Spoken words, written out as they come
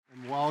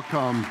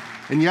welcome.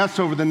 And yes,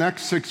 over the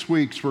next 6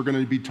 weeks, we're going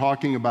to be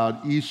talking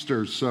about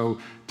Easter. So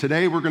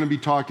today we're going to be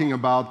talking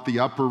about the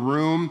upper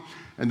room.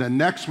 And then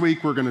next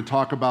week, we're going to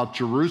talk about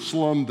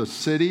Jerusalem, the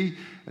city.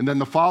 And then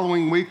the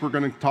following week, we're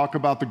going to talk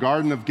about the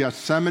Garden of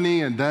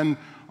Gethsemane. And then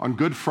on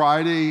Good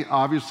Friday,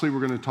 obviously, we're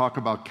going to talk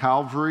about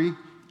Calvary.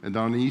 And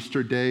on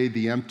Easter Day,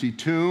 the empty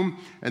tomb.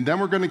 And then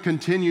we're going to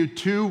continue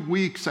 2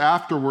 weeks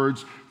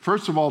afterwards,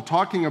 first of all,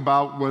 talking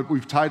about what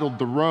we've titled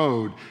The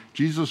Road.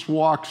 Jesus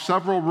walked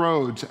several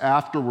roads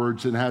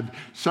afterwards and had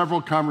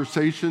several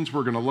conversations.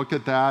 We're going to look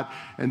at that.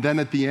 And then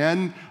at the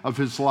end of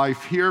his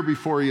life here,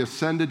 before he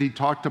ascended, he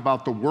talked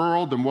about the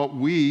world and what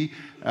we,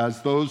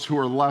 as those who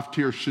are left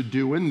here, should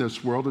do in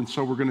this world. And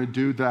so we're going to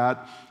do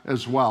that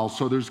as well.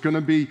 So there's going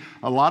to be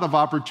a lot of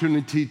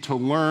opportunity to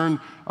learn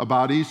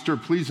about Easter.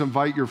 Please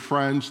invite your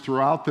friends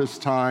throughout this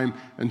time,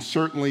 and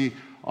certainly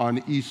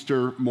on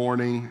Easter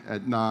morning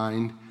at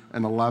 9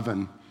 and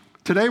 11.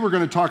 Today we're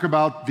going to talk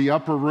about the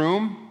upper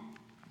room,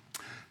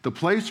 the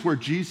place where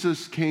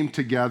Jesus came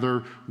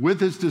together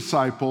with his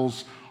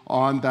disciples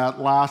on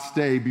that last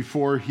day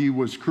before he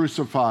was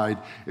crucified.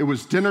 It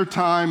was dinner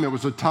time. It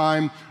was a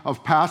time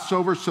of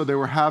Passover, so they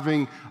were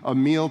having a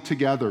meal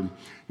together.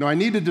 Now, I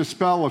need to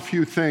dispel a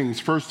few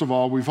things. First of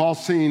all, we've all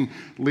seen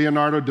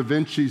Leonardo da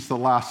Vinci's The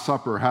Last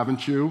Supper,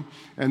 haven't you?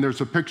 And there's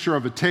a picture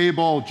of a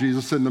table,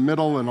 Jesus in the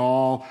middle, and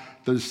all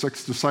the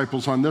 6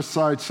 disciples on this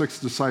side, 6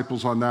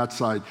 disciples on that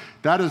side.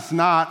 That is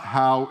not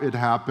how it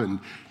happened.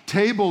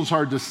 Tables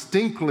are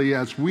distinctly,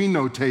 as we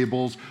know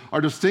tables,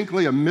 are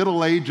distinctly a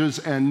Middle Ages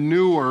and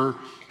newer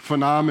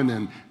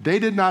phenomenon. They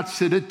did not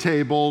sit at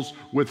tables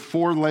with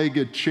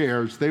 4-legged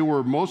chairs. They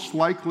were most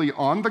likely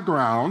on the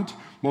ground,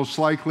 most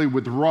likely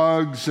with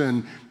rugs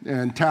and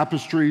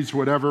tapestries,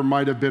 whatever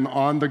might have been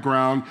on the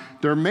ground.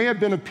 There may have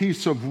been a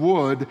piece of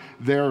wood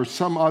there or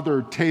some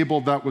other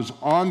table that was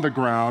on the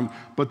ground,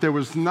 but there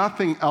was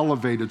nothing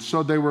elevated.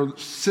 So they were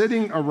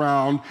sitting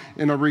around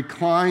in a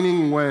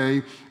reclining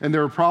way, and they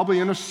were probably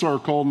in a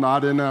circle,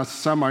 not in a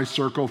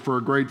semicircle for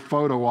a great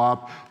photo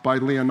op by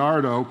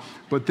Leonardo,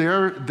 but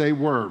there they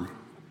were.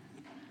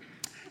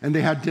 And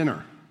they had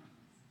dinner.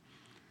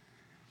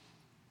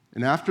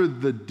 And after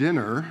the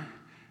dinner,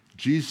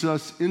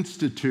 Jesus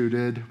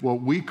instituted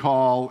what we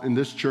call in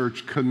this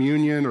church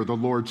communion or the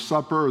Lord's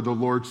Supper or the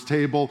Lord's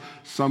table.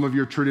 Some of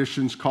your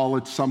traditions call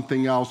it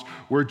something else,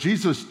 where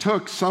Jesus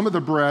took some of the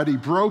bread, he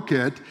broke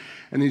it,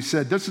 and he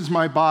said, "This is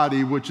my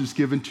body, which is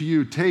given to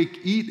you.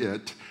 Take, eat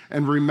it,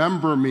 and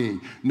remember me."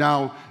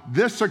 Now,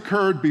 this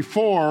occurred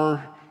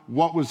before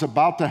what was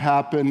about to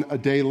happen a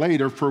day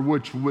later, for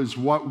which was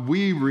what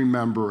we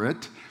remember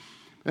it.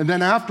 And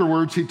then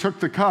afterwards, he took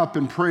the cup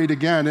and prayed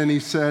again, and he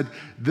said,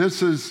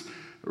 "This is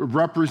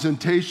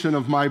representation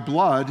of my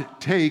blood,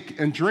 take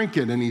and drink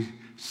it." And he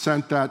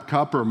sent that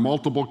cup or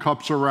multiple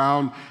cups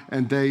around,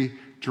 and they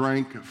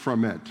drank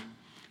from it.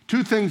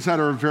 2 things that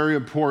are very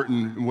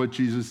important in what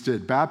Jesus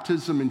did: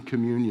 baptism and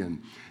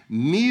communion.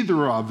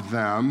 Neither of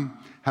them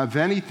have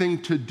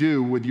anything to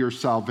do with your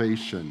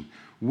salvation.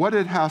 What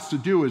it has to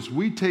do is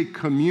we take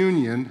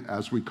communion,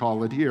 as we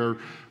call it here,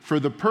 for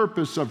the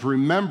purpose of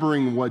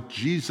remembering what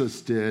Jesus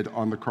did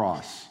on the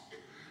cross.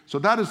 So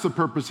that is the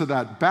purpose of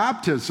that.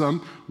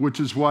 Baptism, which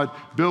is what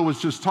Bill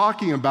was just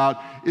talking about,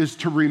 is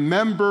to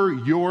remember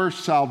your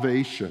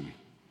salvation.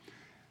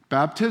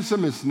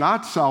 Baptism is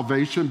not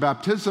salvation.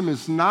 Baptism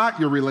is not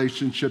your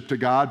relationship to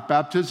God.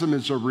 Baptism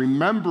is a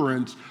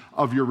remembrance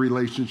of your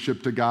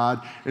relationship to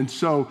God. And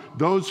so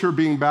those who are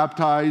being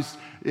baptized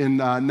in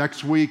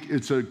next week,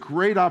 it's a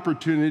great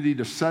opportunity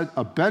to set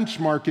a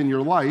benchmark in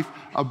your life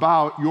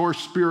about your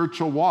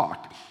spiritual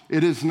walk.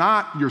 It is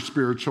not your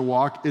spiritual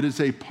walk. It is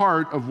a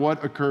part of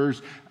what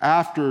occurs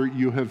after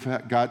you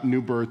have got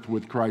new birth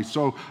with Christ.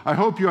 So I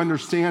hope you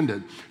understand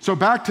it. So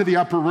back to the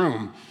upper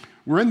room.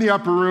 We're in the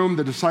upper room.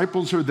 The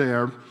disciples are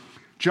there.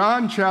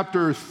 John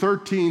chapter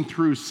 13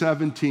 through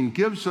 17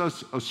 gives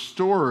us a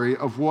story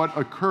of what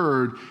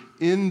occurred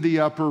in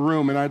the upper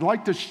room. And I'd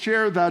like to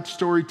share that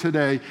story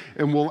today,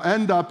 and we'll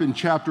end up in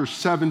chapter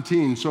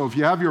 17. So if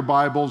you have your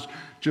Bibles,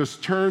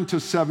 just turn to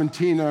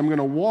 17, and I'm going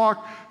to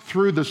walk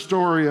through the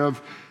story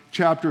of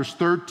chapters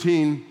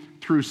 13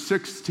 through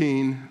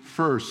 16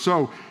 first.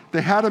 So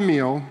they had a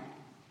meal.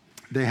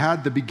 They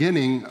had the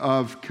beginning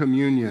of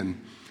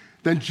communion.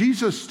 Then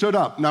Jesus stood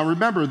up. Now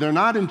remember, they're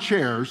not in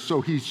chairs,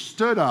 so he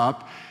stood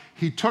up.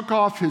 He took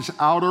off his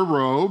outer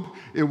robe.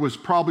 It was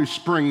probably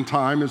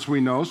springtime, as we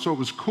know, so it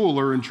was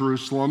cooler in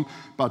Jerusalem,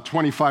 about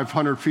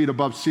 2,500 feet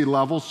above sea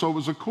level, so it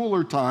was a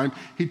cooler time.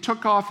 He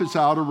took off his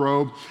outer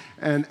robe,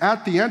 and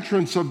at the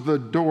entrance of the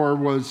door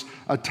was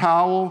a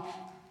towel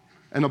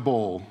and a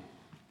bowl.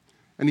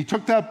 And he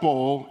took that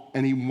bowl,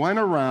 and he went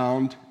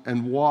around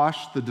and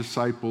washed the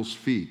disciples'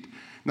 feet.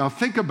 Now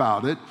think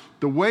about it.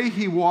 The way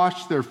he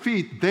washed their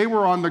feet, they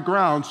were on the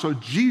ground, so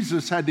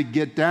Jesus had to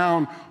get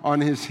down on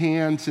his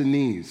hands and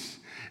knees.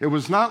 It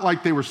was not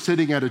like they were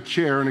sitting at a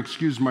chair, and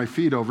excuse my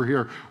feet over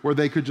here, where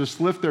they could just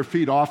lift their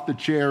feet off the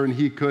chair and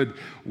he could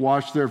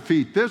wash their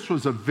feet. This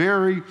was a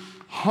very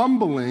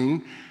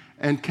humbling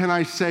and can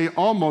I say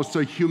almost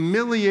a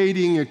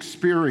humiliating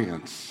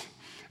experience.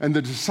 And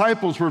the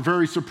disciples were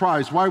very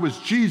surprised. Why was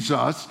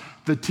Jesus,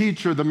 the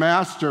teacher, the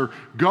master,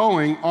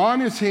 going on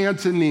his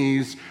hands and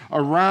knees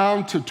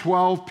around to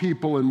 12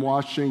 people and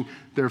washing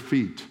their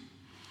feet?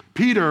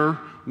 Peter,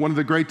 one of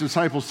the great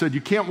disciples, said,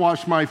 "You can't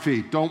wash my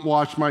feet. Don't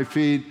wash my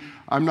feet.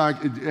 I'm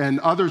not." And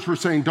others were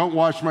saying, "Don't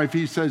wash my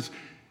feet." He says,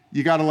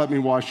 "You got to let me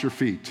wash your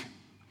feet."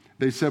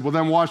 They said, "Well,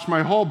 then wash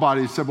my whole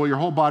body." He said, "Well, your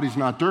whole body's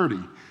not dirty.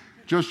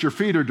 Just your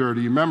feet are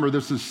dirty." Remember,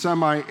 this is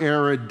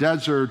semi-arid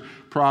desert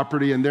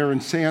property, and they're in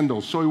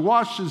sandals. So he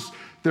washes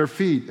their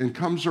feet and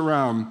comes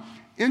around.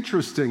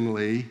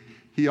 Interestingly,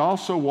 he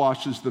also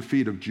washes the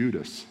feet of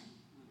Judas.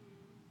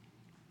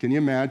 Can you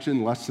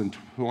imagine less than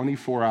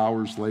 24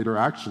 hours later,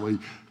 actually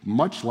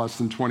much less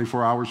than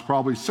 24 hours,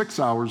 probably 6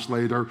 hours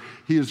later,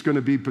 he is going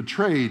to be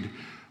betrayed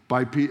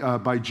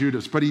by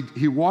Judas. But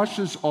he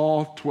washes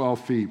all 12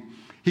 feet.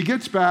 He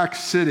gets back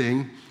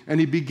sitting and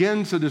he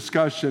begins a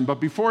discussion. But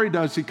before he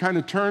does, he kind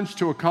of turns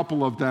to a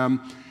couple of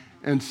them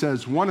and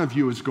says, "One of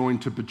you is going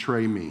to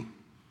betray me."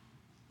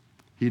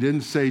 He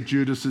didn't say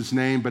Judas's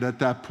name, but at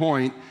that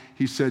point,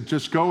 he said,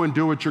 "Just go and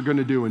do what you're going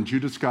to do." And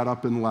Judas got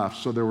up and left.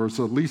 So there was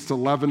at least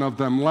 11 of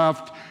them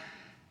left,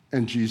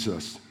 and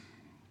Jesus.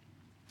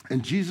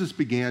 And Jesus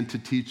began to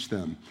teach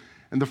them.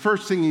 And the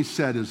first thing he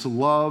said is,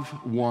 "Love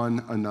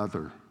one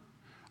another.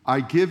 I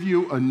give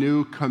you a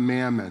new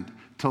commandment,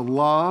 to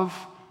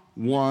love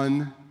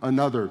one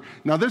another."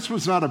 Now, this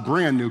was not a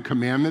brand new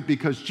commandment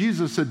because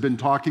Jesus had been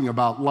talking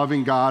about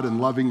loving God and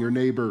loving your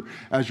neighbor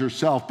as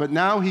yourself. But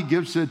now he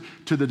gives it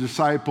to the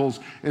disciples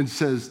and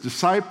says,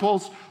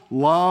 "Disciples,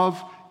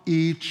 love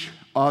each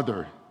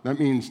other." That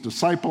means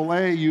disciple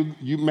A, you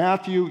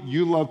Matthew,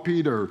 you love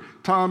Peter.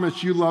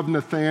 Thomas, you love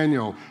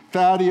Nathaniel.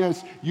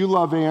 Thaddeus, you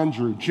love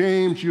Andrew.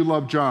 James, you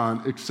love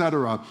John,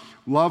 etc.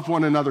 Love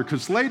one another,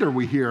 because later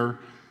we hear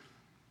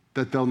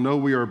that they'll know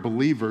we are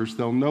believers,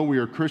 they'll know we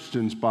are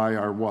Christians by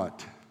our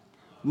what?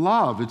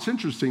 Love. It's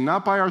interesting,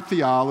 not by our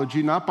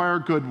theology, not by our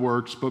good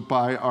works, but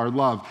by our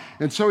love.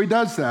 And so he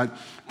does that.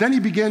 Then he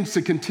begins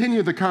to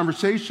continue the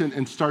conversation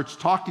and starts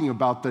talking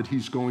about that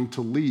he's going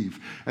to leave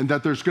and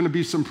that there's going to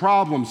be some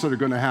problems that are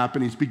going to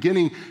happen. He's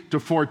beginning to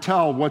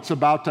foretell what's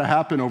about to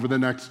happen over the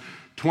next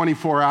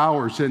 24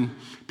 hours. And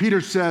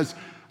Peter says,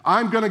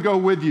 "I'm going to go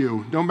with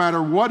you. No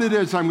matter what it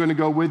is, I'm going to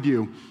go with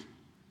you."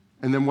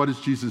 And then what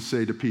does Jesus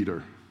say to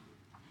Peter?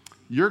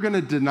 "You're going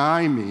to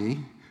deny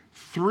me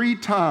 3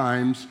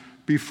 times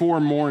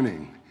before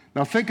morning."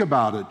 Now think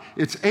about it.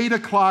 It's 8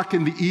 o'clock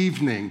in the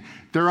evening.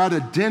 They're at a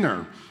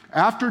dinner.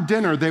 After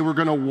dinner, they were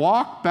going to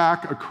walk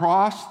back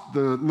across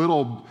the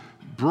little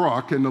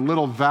brook in the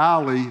little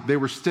valley. They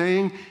were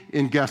staying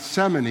in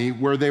Gethsemane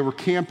where they were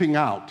camping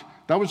out.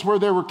 That was where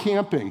they were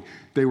camping.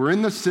 They were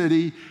in the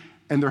city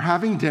and they're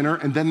having dinner,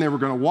 and then they were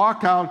going to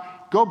walk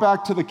out, go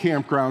back to the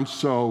campground.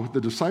 So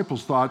the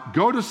disciples thought,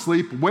 go to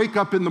sleep, wake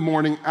up in the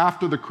morning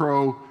after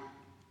the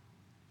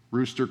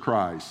rooster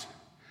cries.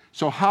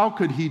 So how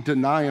could he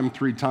deny him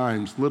 3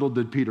 times? Little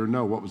did Peter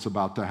know what was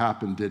about to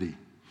happen, did he?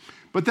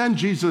 But then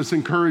Jesus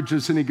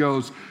encourages and he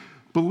goes,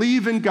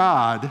 "Believe in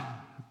God,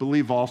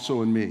 believe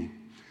also in me.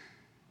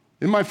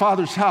 In my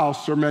Father's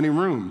house are many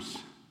rooms.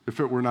 If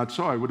it were not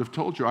so, I would have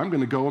told you, I'm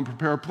going to go and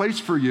prepare a place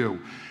for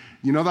you."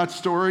 You know that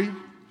story?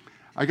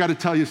 I got to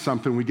tell you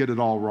something, we get it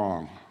all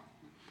wrong.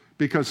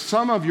 Because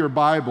some of your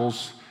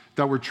Bibles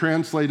that were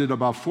translated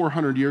about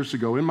 400 years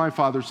ago, "In my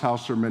Father's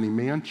house are many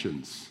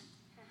mansions,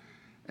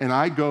 and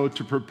I go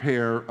to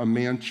prepare a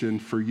mansion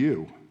for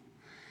you."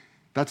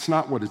 That's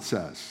not what it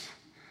says.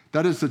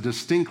 That is a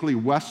distinctly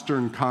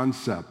Western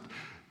concept.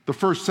 The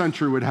first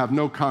century would have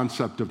no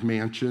concept of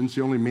mansions.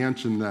 The only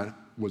mansion that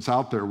was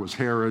out there was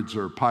Herod's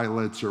or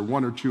Pilate's or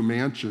 1 or 2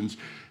 mansions.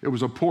 It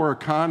was a poor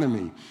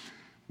economy.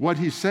 What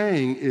he's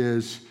saying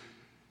is,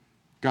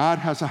 God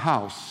has a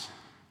house,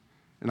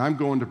 and I'm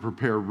going to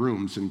prepare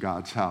rooms in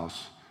God's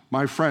house.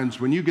 My friends,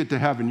 when you get to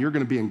heaven, you're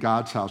going to be in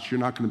God's house. You're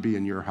not going to be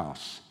in your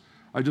house.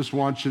 I just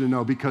want you to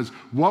know, because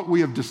what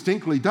we have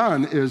distinctly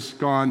done is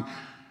gone,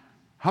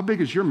 how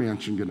big is your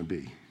mansion going to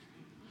be?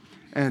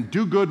 And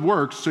do good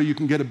works so you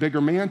can get a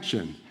bigger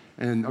mansion.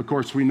 And of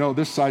course, we know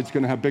this side's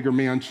going to have bigger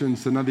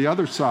mansions than on the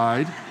other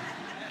side.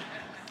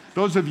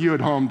 Those of you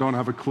at home don't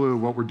have a clue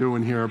what we're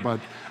doing here, but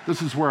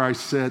this is where I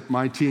sit.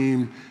 My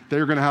team,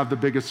 they're going to have the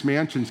biggest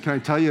mansions. Can I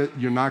tell you,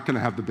 you're not going to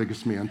have the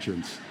biggest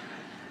mansions,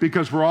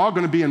 because we're all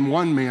going to be in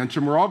one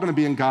mansion. We're all going to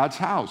be in God's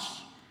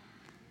house.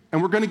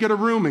 And we're going to get a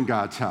room in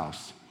God's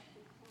house.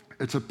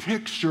 It's a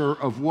picture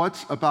of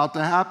what's about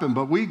to happen.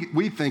 But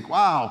we think,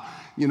 wow,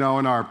 you know,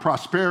 in our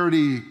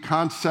prosperity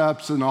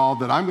concepts and all,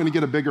 that I'm going to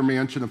get a bigger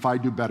mansion if I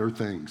do better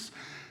things.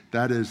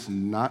 That is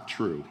not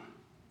true.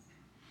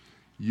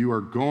 You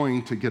are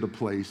going to get a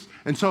place.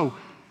 And so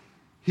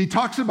he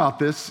talks about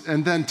this,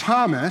 and then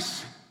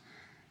Thomas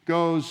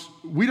goes,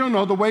 "We don't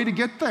know the way to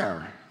get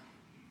there."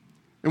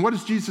 And what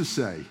does Jesus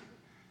say?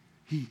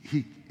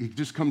 He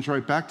just comes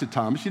right back to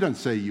Thomas. He doesn't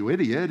say, "You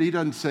idiot." He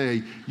doesn't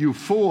say, "You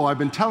fool, I've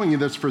been telling you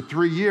this for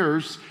 3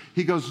 years."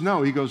 He goes,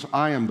 no, he goes,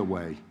 "I am the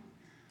way.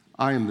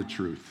 I am the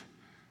truth.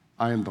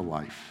 I am the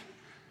life.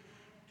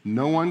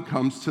 No one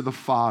comes to the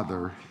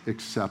Father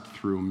except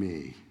through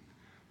me.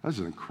 That's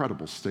an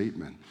incredible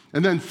statement.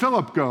 And then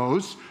Philip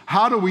goes,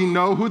 how do we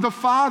know who the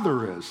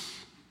Father is?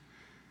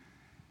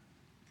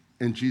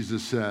 And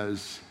Jesus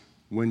says,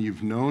 when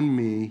you've known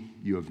me,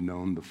 you have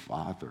known the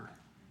Father.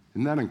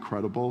 Isn't that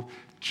incredible?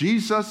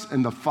 Jesus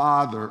and the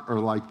Father are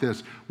like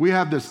this. We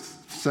have this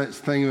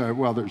thing that,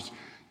 well, there's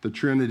the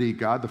Trinity,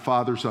 God the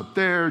Father's up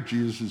there,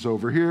 Jesus is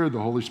over here,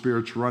 the Holy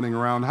Spirit's running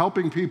around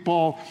helping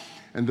people.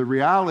 And the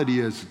reality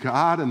is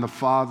God and the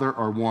Father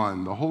are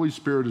one. The Holy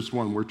Spirit is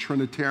one. We're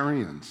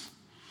Trinitarians.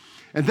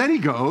 And then he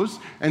goes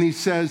and he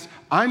says,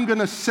 I'm going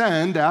to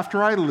send,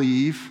 after I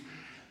leave,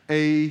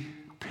 a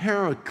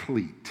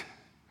paraclete.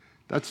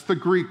 That's the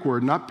Greek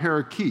word, not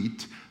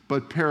parakeet,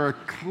 but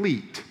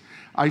paraclete.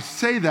 I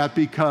say that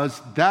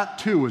because that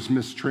too is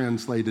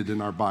mistranslated in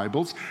our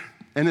Bibles.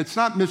 And it's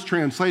not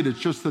mistranslated, it's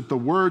just that the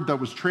word that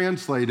was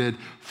translated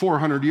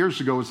 400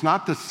 years ago is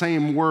not the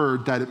same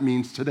word that it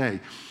means today.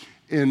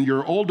 In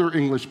your older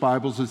English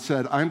Bibles, it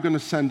said, I'm going to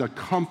send a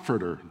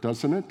comforter,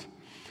 doesn't it?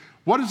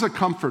 What is a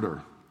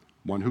comforter?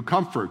 One who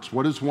comforts.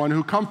 What is one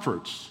who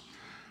comforts?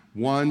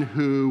 One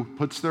who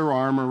puts their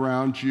arm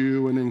around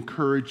you and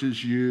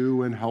encourages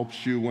you and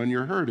helps you when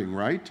you're hurting,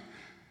 right?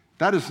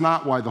 That is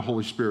not why the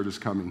Holy Spirit is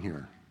coming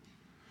here.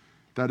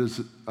 That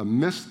is a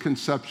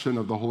misconception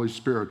of the Holy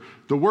Spirit.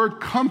 The word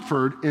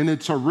comfort in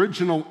its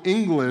original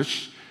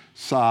English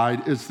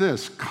side is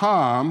this.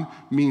 Com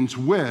means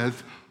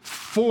with,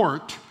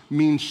 fort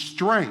means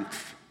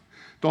strength.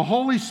 The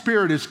Holy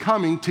Spirit is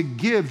coming to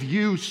give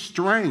you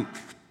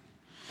strength.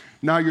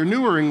 Now, your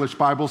newer English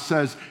Bible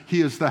says he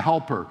is the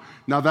helper.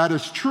 Now, that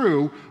is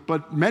true,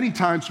 but many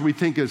times we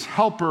think as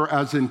helper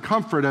as in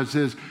comfort, as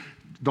is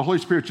the Holy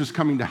Spirit just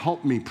coming to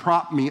help me,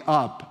 prop me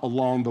up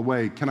along the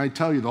way. Can I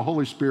tell you, the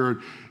Holy Spirit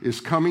is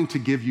coming to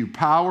give you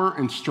power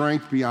and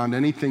strength beyond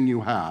anything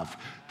you have.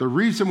 The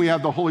reason we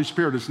have the Holy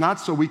Spirit is not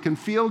so we can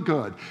feel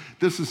good.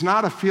 This is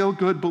not a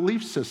feel-good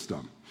belief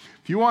system.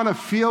 If you want to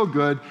feel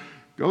good,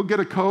 go get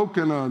a Coke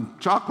and a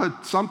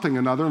chocolate something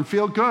another and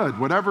feel good,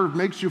 whatever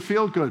makes you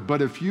feel good.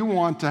 But if you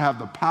want to have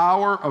the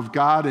power of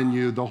God in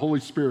you, the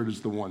Holy Spirit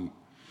is the one.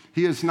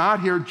 He is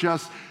not here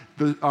just,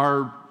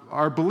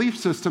 our belief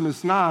system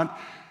is not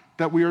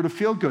that we are to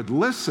feel good.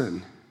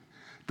 Listen,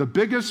 the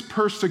biggest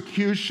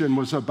persecution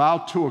was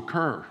about to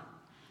occur.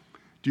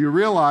 Do you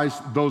realize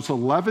those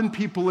 11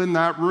 people in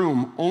that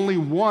room, only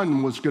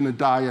one was going to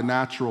die a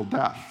natural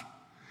death?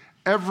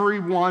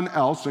 Everyone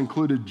else,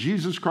 including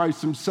Jesus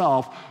Christ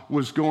himself,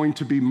 was going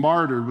to be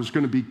martyred, was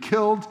going to be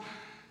killed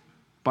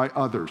by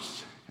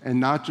others, and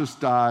not just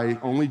die.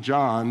 Only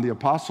John, the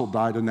apostle,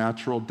 died a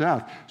natural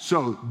death.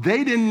 So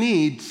they didn't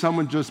need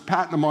someone just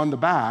patting them on the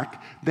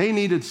back. They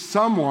needed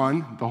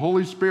someone, the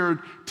Holy Spirit,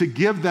 to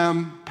give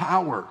them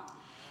power.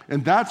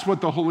 And that's what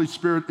the Holy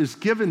Spirit is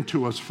given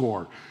to us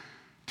for,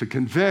 to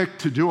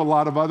convict, to do a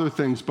lot of other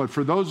things. But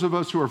for those of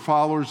us who are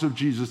followers of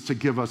Jesus, to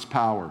give us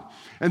power.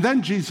 And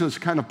then Jesus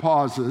kind of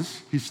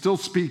pauses. He's still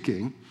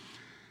speaking.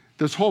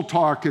 This whole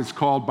talk is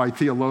called by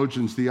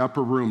theologians the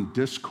upper room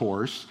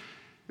discourse.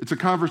 It's a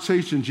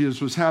conversation Jesus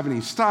was having.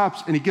 He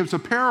stops and he gives a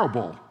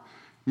parable.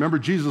 Remember,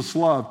 Jesus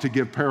loved to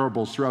give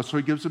parables throughout, so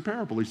he gives a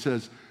parable. He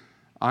says,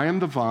 I am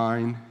the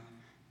vine,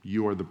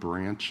 you are the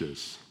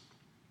branches.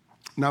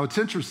 Now, it's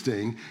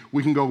interesting.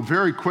 We can go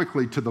very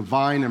quickly to the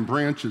vine and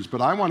branches,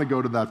 but I want to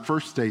go to that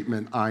first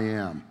statement, I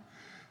am.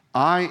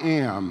 I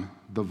am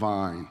the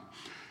vine.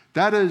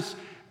 That is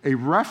a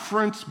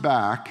reference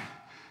back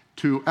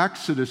to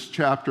Exodus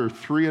chapter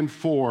 3 and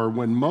 4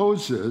 when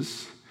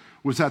Moses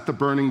was at the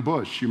burning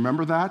bush. You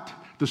remember that?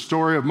 The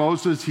story of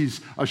Moses. He's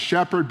a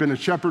shepherd, been a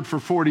shepherd for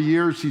 40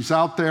 years. He's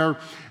out there,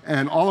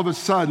 and all of a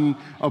sudden,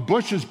 a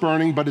bush is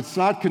burning, but it's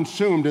not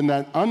consumed, and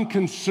that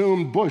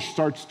unconsumed bush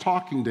starts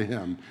talking to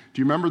him.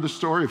 Do you remember the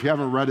story? If you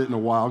haven't read it in a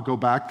while, go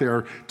back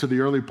there to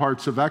the early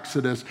parts of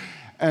Exodus.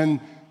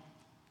 And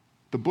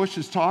the bush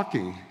is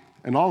talking,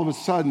 and all of a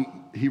sudden,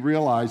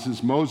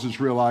 Moses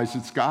realizes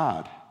it's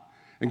God.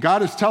 And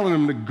God is telling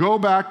him to go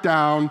back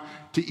down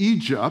to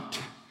Egypt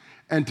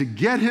and to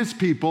get his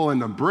people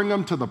and to bring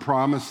them to the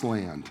promised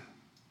land.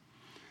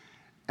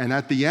 And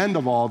at the end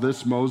of all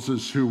this,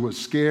 Moses, who was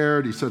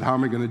scared, he said, how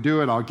am I going to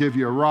do it? I'll give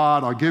you a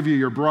rod, I'll give you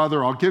your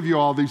brother, I'll give you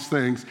all these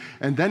things.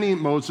 And then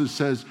Moses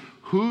says,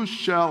 who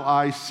shall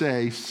I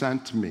say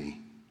sent me?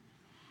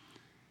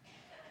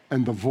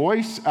 And the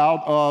voice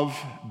out of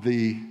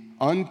the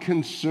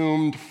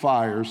unconsumed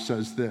fire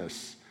says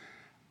this,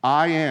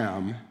 I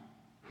am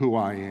who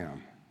I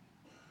am.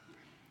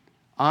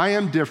 I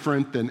am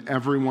different than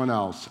everyone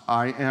else.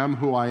 I am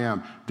who I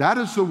am. That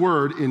is the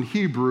word in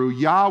Hebrew,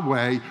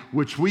 Yahweh,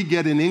 which we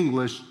get in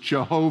English,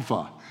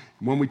 Jehovah.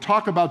 When we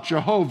talk about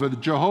Jehovah,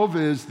 Jehovah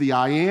is the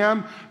I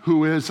am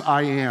who is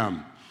I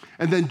am.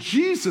 And then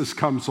Jesus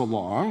comes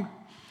along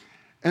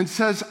and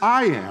says,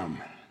 I am.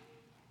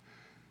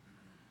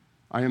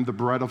 I am the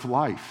bread of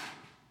life.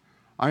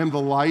 I am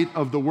the light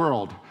of the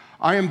world.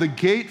 I am the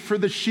gate for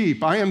the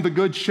sheep. I am the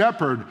good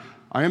shepherd.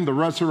 I am the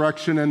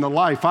resurrection and the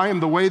life. I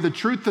am the way, the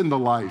truth, and the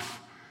life.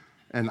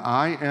 and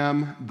I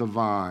am the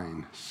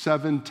vine.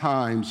 7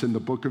 times in the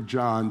book of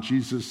John,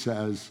 Jesus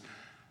says,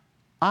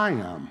 I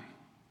am.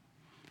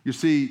 You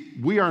see,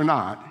 we are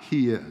not,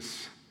 he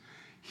is.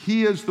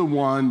 He is the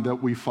one that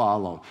we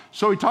follow.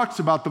 So he talks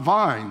about the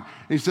vine.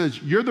 And he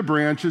says, you're the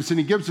branches, and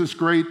he gives this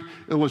great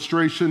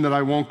illustration that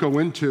I won't go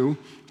into.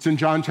 It's in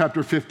John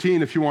chapter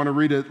 15 if you want to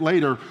read it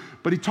later.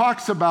 But he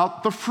talks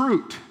about the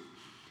fruit.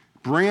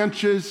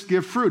 Branches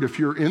give fruit. If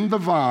you're in the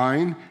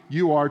vine,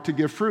 you are to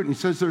give fruit. And he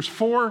says there's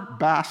 4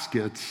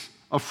 baskets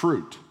of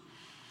fruit,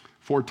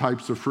 4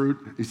 types of fruit.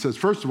 He says,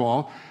 first of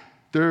all,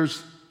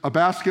 there's a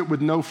basket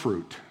with no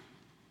fruit.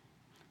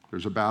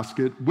 There's a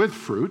basket with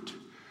fruit.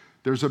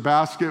 There's a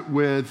basket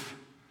with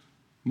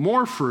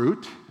more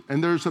fruit.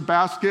 And there's a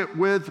basket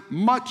with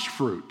much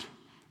fruit.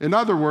 In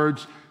other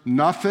words,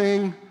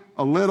 nothing,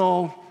 a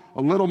little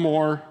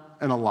more,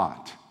 and a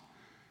lot.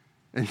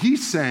 And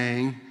he's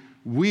saying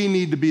we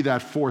need to be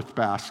that 4th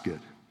basket.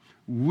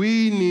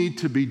 We need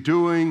to be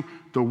doing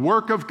the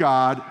work of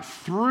God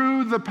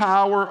through the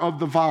power of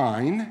the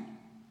vine.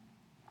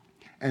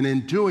 And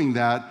in doing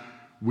that,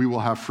 we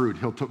will have fruit.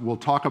 We'll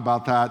talk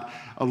about that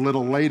a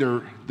little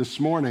later this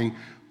morning.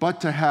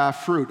 But to have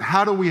fruit,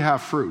 how do we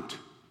have fruit?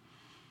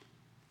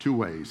 2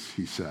 ways,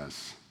 he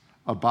says.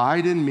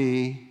 Abide in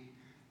me,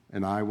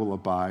 and I will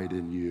abide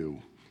in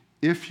you.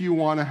 If you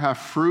want to have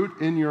fruit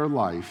in your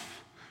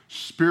life,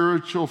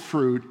 spiritual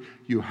fruit,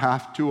 you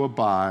have to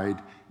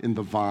abide in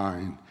the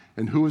vine.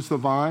 And who is the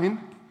vine?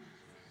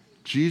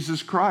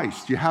 Jesus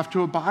Christ. You have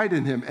to abide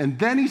in him. And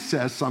then he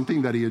says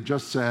something that he had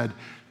just said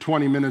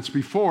 20 minutes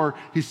before.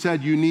 He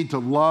said you need to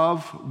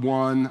love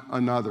one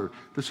another.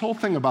 This whole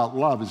thing about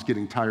love is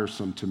getting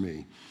tiresome to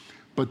me.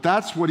 But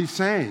that's what he's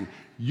saying.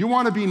 You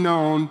want to be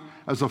known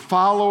as a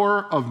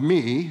follower of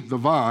me, the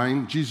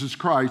vine, Jesus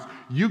Christ,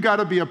 you got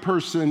to be a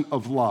person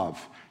of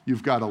love.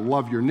 You've got to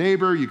love your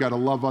neighbor, you got to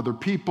love other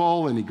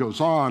people, and he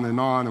goes on,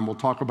 and we'll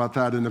talk about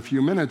that in a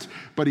few minutes,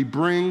 but he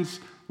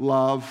brings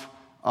love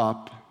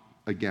up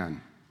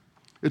again.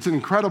 It's an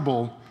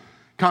incredible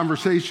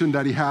conversation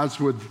that he has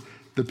with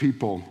the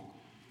people.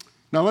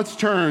 Now let's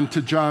turn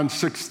to John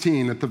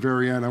 16 at the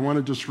very end. I want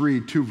to just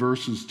read 2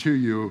 verses to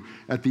you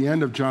at the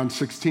end of John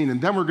 16,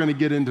 and then we're going to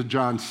get into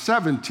John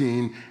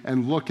 17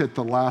 and look at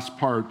the last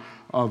part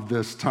of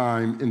this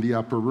time in the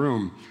upper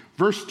room.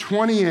 Verse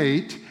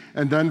 28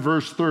 and then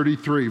verse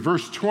 33.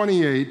 Verse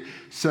 28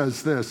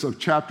 says this of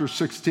chapter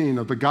 16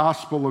 of the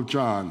Gospel of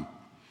John.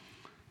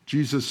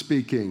 Jesus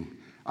speaking,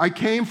 I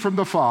came from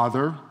the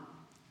Father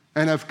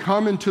and have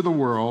come into the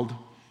world,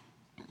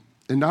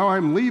 and now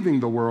I'm leaving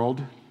the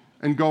world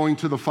and going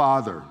to the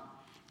Father.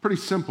 Pretty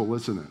simple,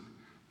 isn't it?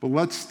 But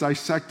let's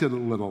dissect it a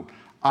little.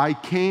 I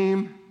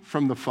came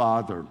from the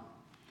Father.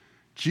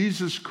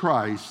 Jesus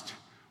Christ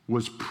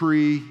was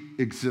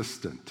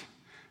pre-existent.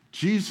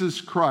 Jesus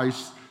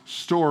Christ's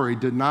story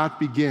did not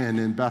begin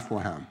in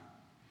Bethlehem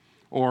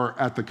or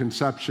at the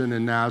conception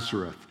in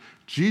Nazareth.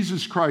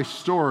 Jesus Christ's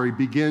story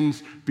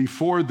begins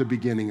before the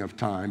beginning of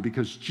time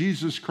because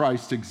Jesus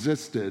Christ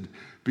existed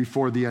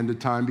before the end of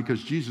time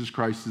because Jesus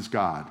Christ is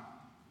God.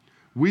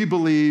 We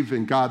believe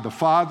in God the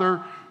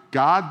Father,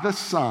 God the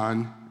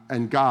Son,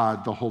 and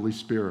God the Holy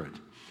Spirit.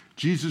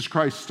 Jesus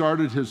Christ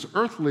started his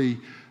earthly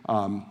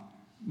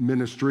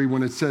ministry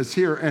when it says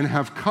here, and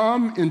have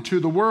come into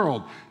the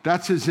world.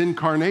 That's his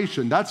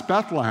incarnation. That's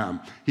Bethlehem.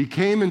 He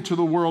came into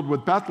the world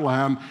with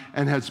Bethlehem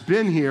and has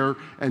been here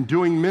and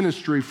doing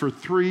ministry for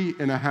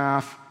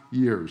 3.5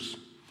 years.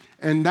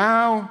 And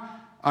now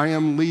I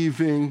am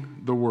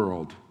leaving the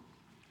world.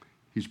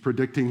 He's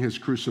predicting his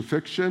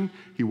crucifixion.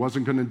 He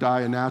wasn't going to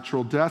die a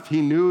natural death.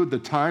 He knew the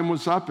time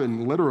was up,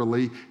 and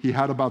literally he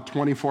had about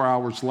 24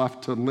 hours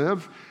left to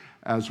live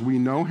as we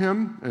know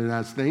him and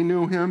as they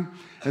knew him.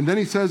 And then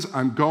he says,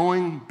 I'm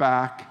going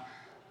back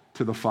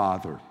to the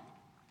Father.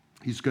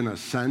 He's going to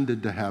ascend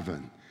into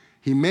heaven.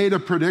 He made a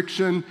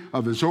prediction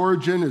of his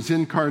origin, his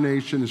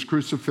incarnation, his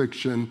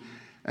crucifixion,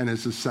 and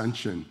his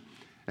ascension.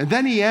 And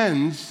then he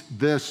ends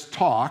this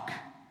talk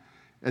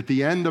at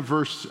the end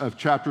of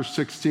chapter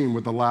 16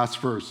 with the last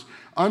verse.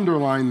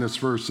 Underline this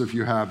verse if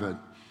you have it.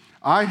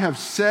 I have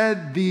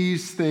said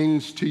these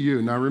things to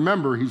you. Now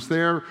remember, he's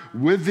there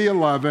with the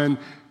 11,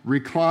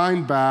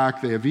 reclined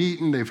back. They have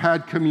eaten, they've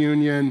had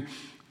communion.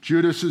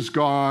 Judas is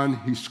gone.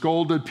 He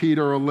scolded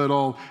Peter a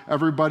little.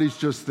 Everybody's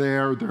just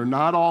there. They're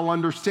not all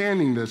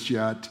understanding this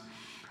yet.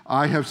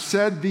 I have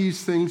said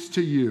these things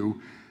to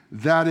you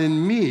that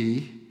in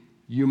me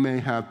you may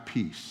have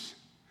peace.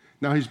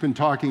 Now, he's been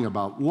talking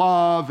about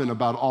love and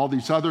about all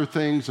these other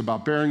things,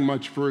 about bearing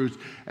much fruit.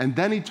 And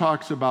then he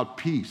talks about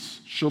peace,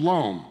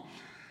 shalom,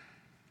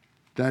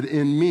 that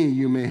in me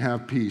you may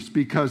have peace.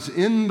 Because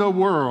in the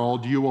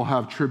world you will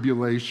have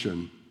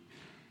tribulation.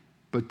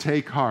 But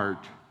take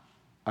heart,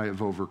 I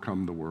have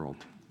overcome the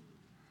world.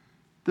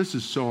 This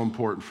is so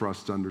important for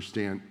us to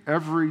understand.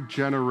 Every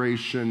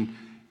generation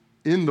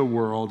in the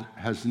world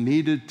has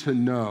needed to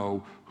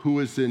know who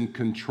is in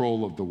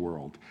control of the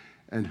world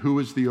and who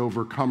is the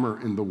overcomer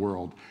in the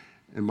world.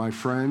 And my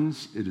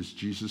friends, it is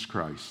Jesus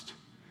Christ.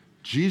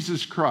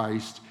 Jesus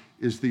Christ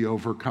is the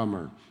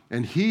overcomer.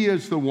 And he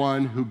is the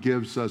one who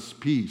gives us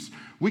peace.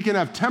 We can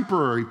have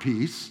temporary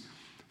peace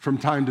from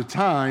time to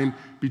time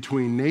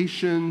between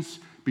nations,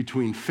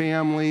 between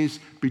families,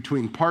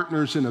 between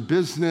partners in a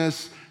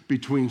business,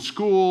 between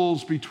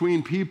schools,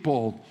 between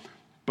people.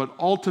 But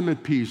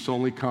ultimate peace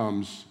only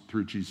comes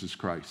through Jesus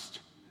Christ.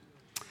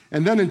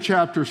 And then in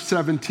chapter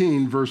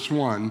 17, verse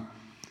 1,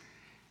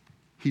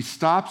 he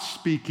stops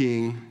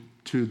speaking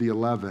to the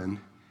 11,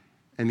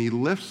 and he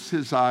lifts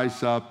his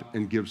eyes up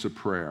and gives a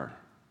prayer.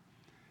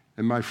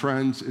 And my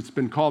friends, it's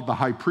been called the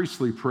high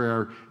priestly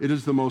prayer. It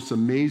is the most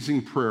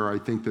amazing prayer, I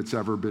think, that's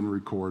ever been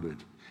recorded.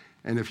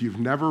 And if you've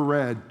never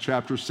read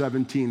chapter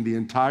 17, the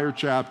entire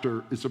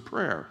chapter is a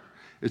prayer.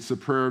 It's the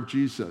prayer of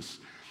Jesus.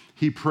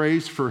 He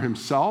prays for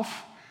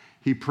himself.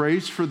 He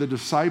prays for the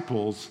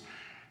disciples.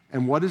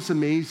 And what is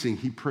amazing,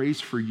 he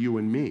prays for you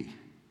and me.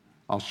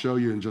 I'll show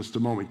you in just a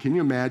moment. Can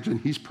you imagine?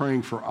 He's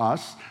praying for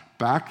us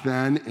back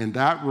then in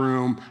that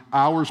room,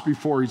 hours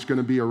before he's going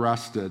to be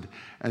arrested,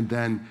 and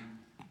then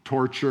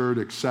tortured,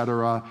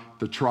 etc.,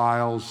 the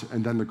trials,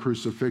 and then the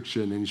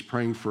crucifixion. And he's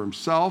praying for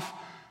himself,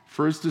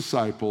 for his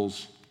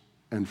disciples,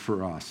 and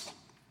for us.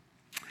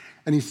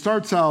 And he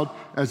starts out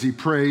as he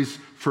prays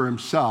for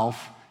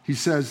himself. He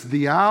says,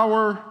 "The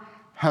hour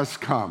has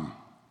come."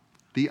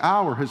 The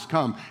hour has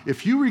come.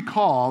 If you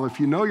recall, if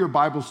you know your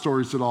Bible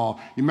stories at all,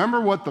 you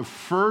remember what the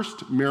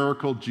first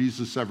miracle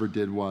Jesus ever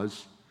did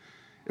was?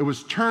 It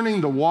was turning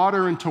the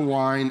water into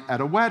wine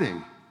at a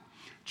wedding.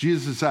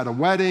 Jesus is at a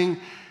wedding,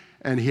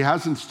 and he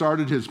hasn't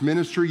started his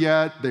ministry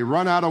yet. They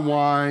run out of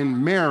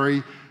wine.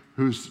 Mary,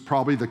 who's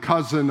probably the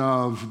cousin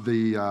of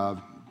the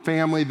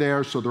family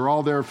there, so they're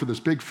all there for this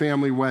big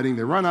family wedding.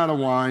 They run out of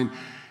wine,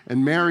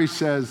 and Mary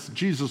says,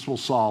 Jesus will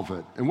solve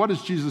it. And what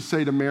does Jesus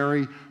say to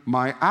Mary?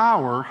 My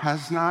hour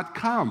has not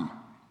come.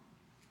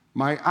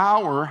 My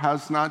hour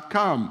has not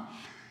come.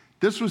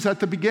 This was at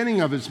the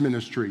beginning of his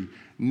ministry.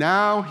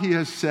 Now he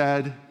has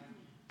said,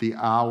 the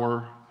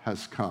hour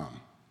has come.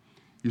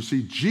 You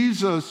see,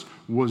 Jesus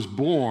was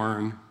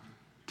born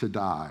to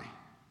die.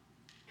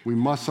 We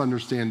must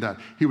understand that.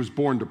 He was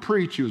born to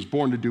preach. He was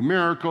born to do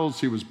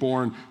miracles. He was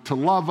born to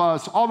love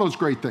us. All those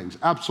great things,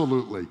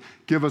 absolutely.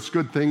 Give us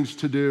good things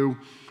to do.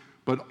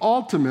 But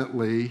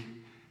ultimately,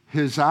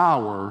 his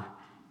hour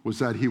was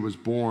that he was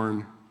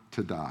born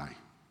to die.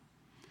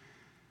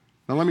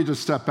 Now, let me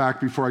just step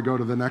back before I go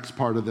to the next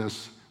part of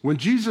this. When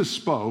Jesus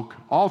spoke,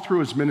 all through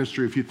his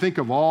ministry, if you think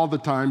of all the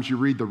times you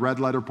read the red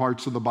letter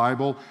parts of the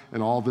Bible,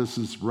 and all this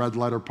is red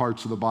letter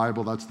parts of the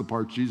Bible, that's the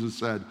part Jesus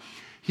said,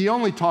 he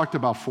only talked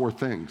about 4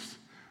 things.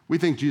 We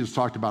think Jesus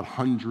talked about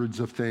hundreds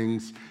of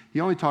things.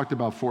 He only talked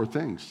about 4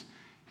 things.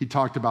 He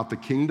talked about the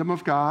kingdom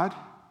of God,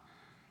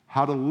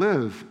 how to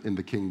live in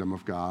the kingdom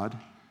of God,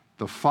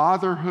 the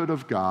fatherhood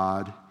of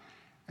God,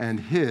 and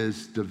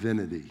his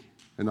divinity.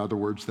 In other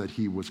words, that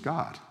he was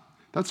God.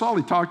 That's all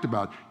he talked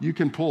about. You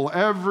can pull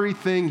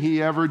everything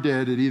he ever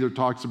did. It either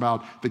talks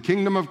about the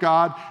kingdom of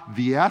God,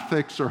 the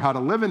ethics or how to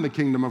live in the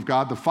kingdom of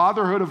God, the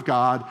fatherhood of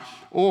God,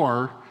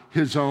 or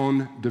his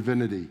own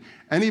divinity.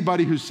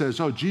 Anybody who says,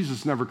 oh,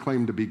 Jesus never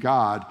claimed to be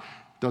God,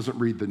 doesn't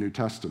read the New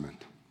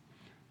Testament.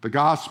 The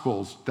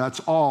Gospels, that's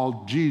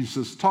all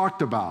Jesus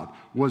talked about,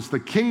 was the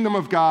kingdom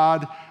of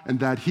God and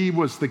that he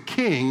was the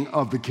king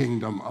of the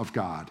kingdom of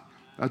God.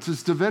 That's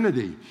his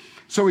divinity.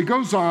 So he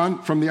goes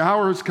on, from the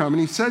hour has come, and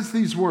he says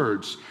these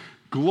words,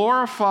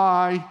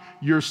 glorify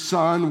your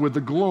Son with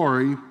the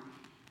glory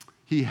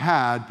he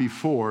had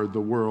before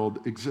the world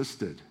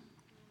existed.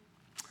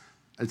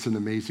 It's an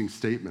amazing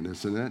statement,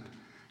 isn't it?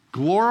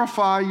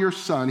 Glorify your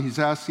Son. He's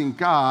asking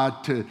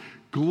God to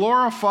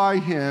glorify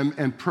him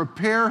and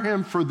prepare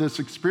him for this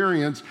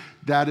experience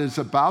that is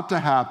about to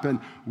happen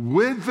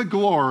with the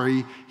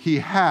glory he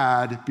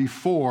had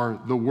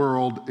before the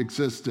world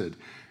existed.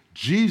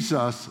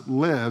 Jesus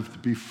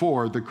lived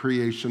before the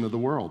creation of the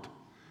world.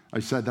 I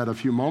said that a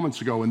few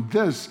moments ago, and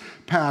this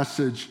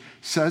passage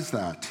says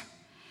that.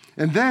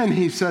 And then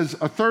he says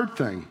a third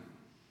thing.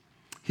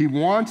 He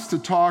wants to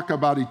talk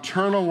about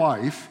eternal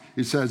life.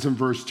 He says in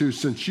verse 2,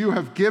 since you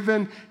have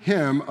given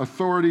him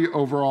authority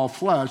over all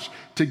flesh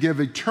to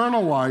give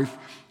eternal life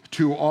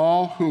to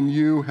all whom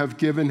you have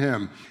given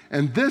him.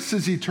 And this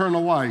is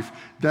eternal life,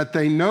 that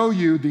they know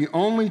you, the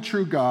only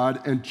true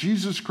God, and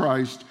Jesus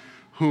Christ,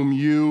 whom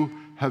you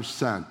have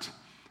sent.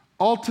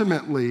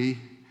 Ultimately,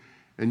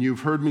 and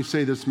you've heard me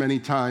say this many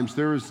times,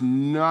 there is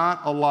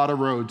not a lot of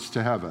roads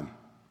to heaven.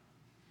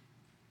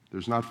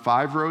 There's not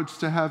 5 roads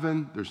to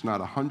heaven. There's not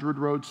 100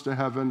 roads to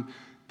heaven.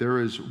 There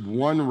is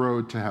one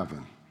road to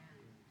heaven.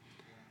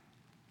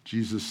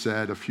 Jesus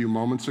said a few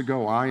moments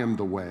ago, I am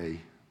the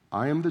way,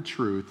 I am the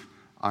truth,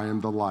 I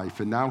am the life.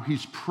 And now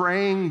he's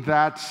praying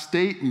that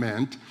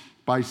statement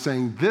by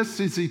saying, this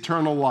is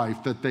eternal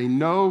life, that they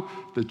know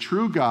the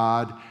true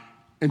God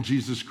and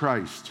Jesus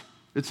Christ.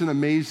 It's an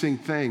amazing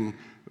thing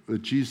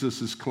that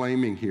Jesus is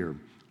claiming here.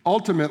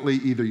 Ultimately,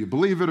 either you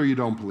believe it or you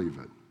don't believe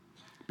it.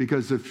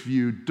 Because if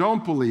you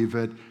don't believe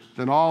it,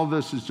 then all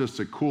this is just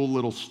a cool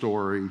little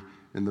story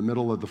in the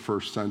middle of the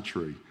first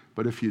century.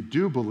 But if you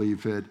do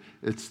believe it,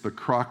 it's the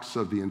crux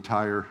of the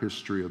entire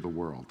history of the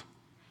world.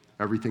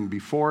 Everything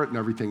before it and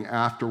everything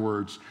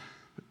afterwards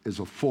is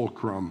a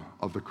fulcrum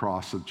of the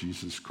cross of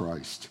Jesus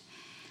Christ.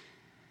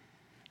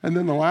 And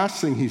then the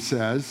last thing he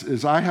says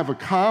is, I have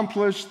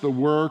accomplished the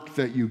work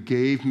that you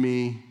gave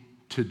me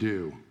to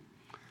do.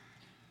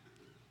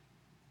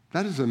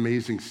 That is an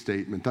amazing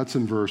statement. That's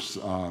in verse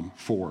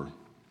 4.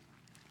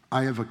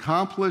 I have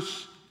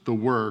accomplished the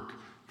work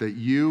that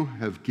you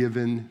have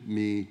given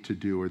me to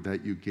do, or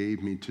that you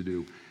gave me to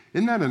do.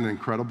 Isn't that an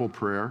incredible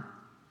prayer?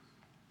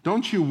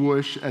 Don't you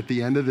wish at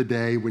the end of the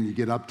day when you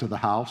get up to the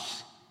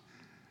house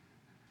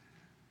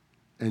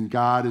and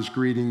God is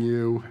greeting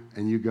you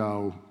and you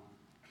go,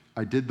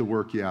 I did the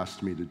work you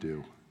asked me to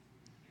do.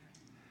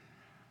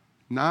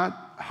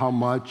 Not how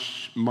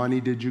much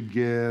money did you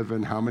give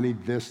and how many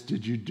this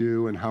did you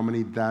do and how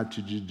many that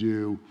did you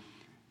do.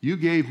 You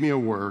gave me a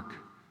work,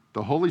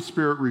 the Holy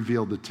Spirit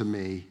revealed it to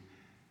me,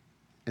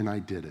 and I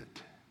did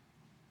it.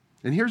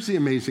 And here's the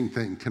amazing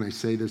thing. Can I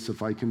say this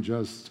if I can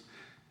just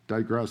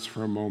digress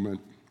for a moment?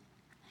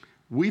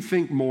 We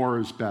think more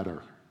is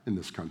better in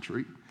this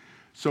country.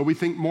 So we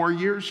think more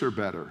years are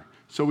better.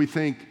 So we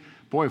think,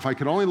 boy, if I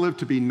could only live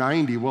to be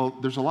 90, well,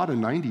 there's a lot of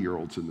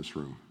 90-year-olds in this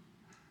room.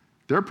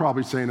 They're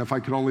probably saying, if I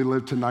could only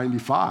live to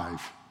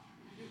 95.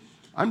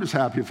 I'm just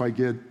happy if I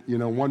get,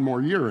 one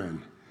more year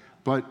in.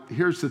 But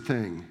here's the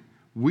thing.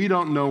 We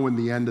don't know when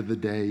the end of the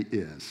day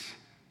is.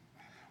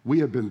 We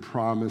have been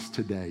promised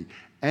today.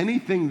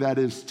 Anything that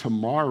is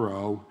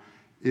tomorrow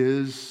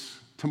is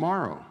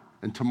tomorrow.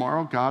 And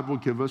tomorrow, God will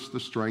give us the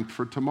strength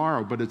for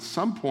tomorrow. But at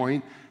some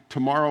point,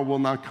 tomorrow will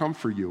not come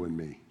for you and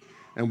me.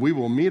 And we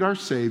will meet our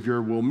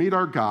Savior, we'll meet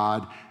our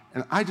God,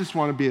 and I just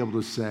want to be able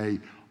to say,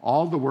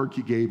 all the work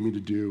you gave me to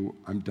do,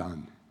 I'm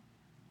done.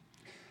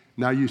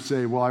 Now you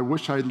say, well, I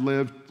wish I'd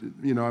lived,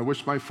 I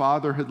wish my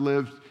father had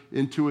lived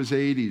into his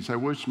 80s. I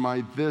wish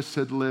my this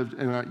had lived,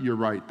 and you're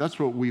right, that's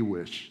what we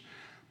wish.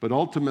 But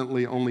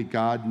ultimately, only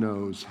God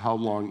knows how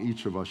long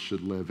each of us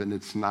should live, and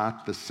it's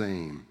not the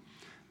same.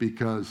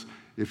 Because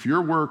if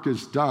your work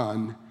is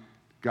done,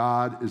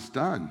 God is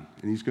done,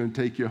 and he's going to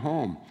take you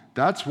home.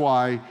 That's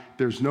why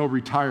there's no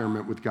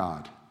retirement with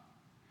God.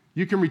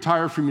 You can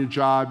retire from your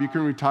job, you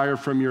can retire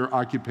from your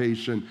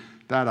occupation,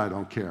 that I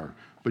don't care.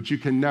 But you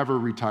can never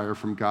retire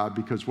from God,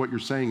 because what you're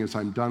saying is,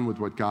 I'm done with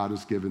what God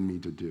has given me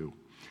to do.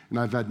 And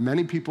I've had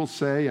many people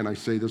say, and I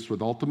say this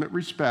with ultimate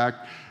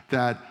respect,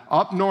 that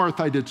up north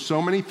I did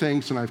so many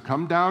things and I've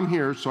come down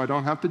here so I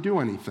don't have to do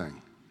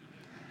anything.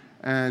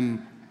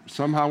 And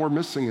somehow we're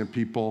missing it,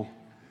 people.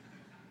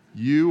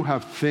 You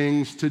have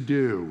things to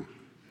do.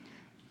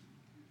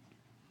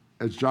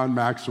 As John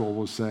Maxwell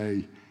will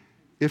say,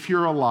 if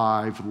you're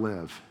alive,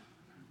 live.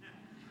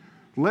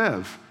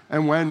 Live.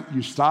 And when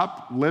you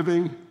stop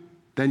living,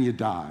 then you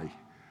die.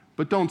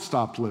 But don't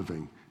stop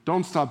living.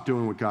 Don't stop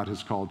doing what God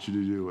has called you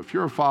to do. If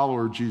you're a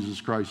follower of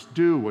Jesus Christ,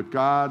 do what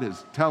God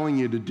is telling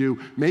you to do.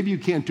 Maybe you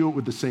can't do it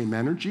with the same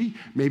energy.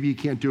 Maybe you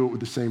can't do it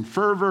with the same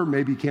fervor.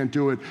 Maybe you can't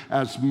do it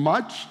as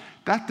much.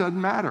 That doesn't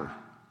matter.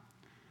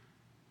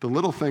 The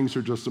little things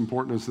are just as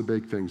important as the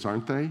big things,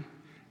 aren't they?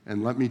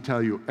 And let me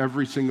tell you,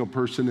 every single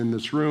person in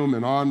this room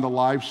and on the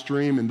live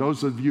stream, and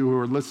those of you who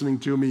are listening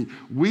to me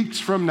weeks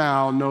from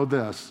now, know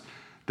this,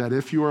 that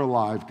if you are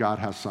alive, God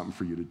has something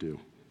for you to do.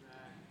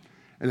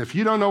 And if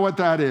you don't know what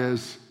that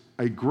is,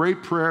 a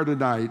great prayer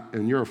tonight,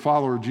 and you're a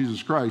follower of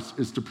Jesus Christ,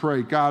 is to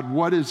pray, God,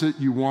 what is it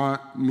you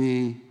want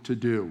me to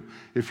do?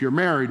 If you're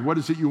married, what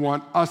is it you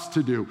want us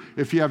to do?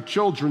 If you have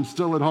children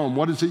still at home,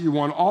 what is it you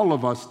want all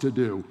of us to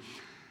do?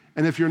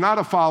 And if you're not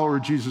a follower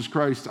of Jesus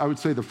Christ, I would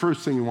say the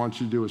first thing he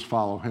wants you to do is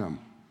follow him.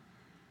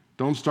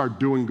 Don't start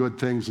doing good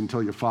things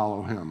until you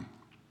follow him,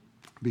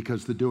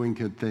 because the doing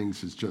good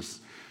things is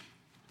just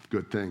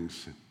good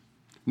things.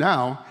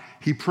 Now,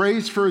 he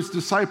prays for his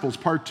disciples,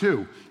 part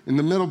 2. In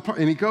the middle,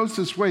 and he goes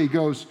this way. He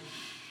goes,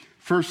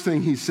 first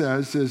thing he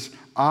says is,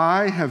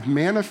 I have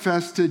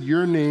manifested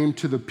your name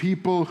to the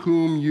people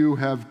whom you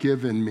have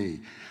given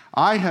me.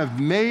 I have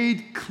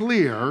made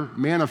clear,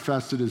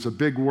 manifested is a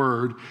big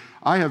word,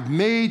 I have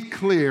made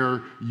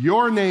clear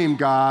your name,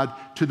 God,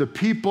 to the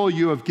people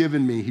you have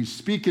given me. He's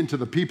speaking to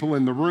the people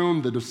in the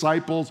room, the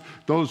disciples,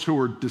 those who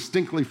were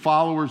distinctly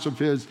followers of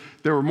his.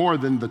 There were more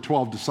than the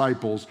 12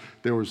 disciples.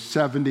 There were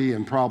 70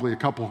 and probably a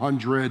couple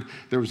hundred.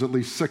 There was at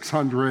least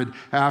 600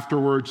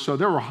 afterwards. So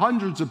there were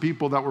hundreds of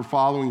people that were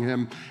following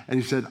him.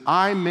 And he said,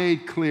 I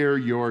made clear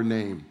your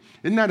name.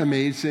 Isn't that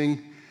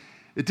amazing?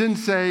 It didn't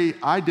say,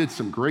 I did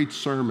some great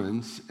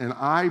sermons and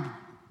I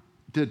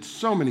did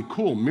so many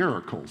cool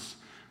miracles.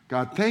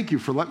 God, thank you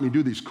for letting me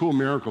do these cool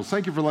miracles.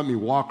 Thank you for letting me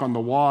walk on the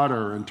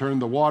water and turn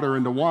the water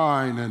into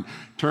wine and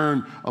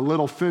turn a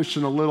little fish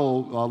and a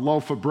little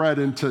loaf of bread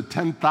into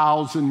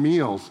 10,000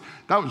 meals.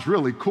 That was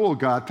really cool,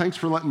 God. Thanks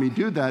for letting me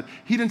do that.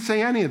 He didn't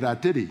say any of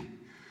that, did he?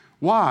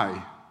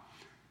 Why?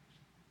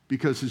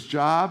 Because his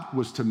job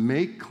was to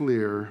make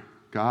clear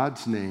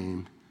God's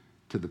name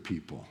to the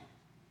people.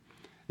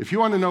 If you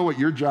want to know what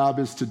your job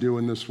is to do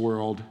in this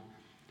world,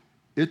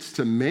 it's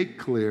to make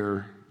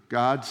clear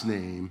God's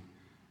name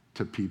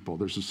to people.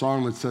 There's a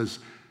song that says,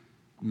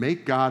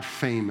 make God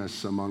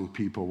famous among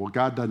people. Well,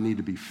 God doesn't need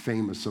to be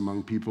famous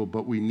among people,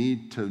 but we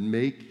need to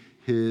make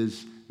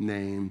his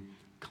name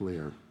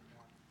clear.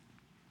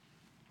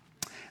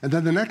 And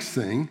then the next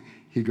thing,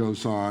 he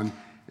goes on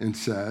and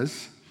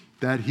says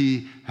that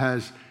he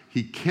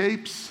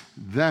keeps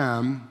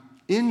them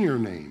in your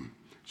name.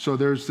 So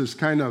there's this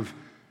kind of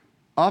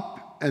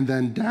up and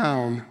then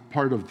down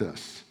part of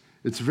this.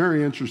 It's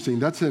very interesting.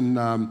 That's in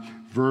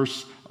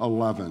verse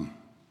 11.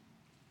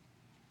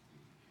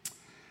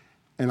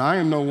 And I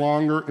am no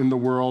longer in the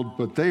world,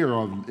 but they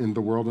are in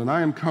the world, and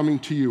I am coming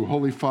to you.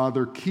 Holy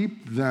Father,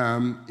 keep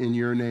them in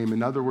your name.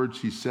 In other words,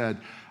 he said,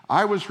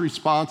 I was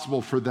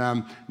responsible for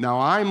them. Now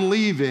I'm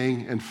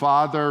leaving, and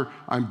Father,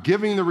 I'm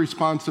giving the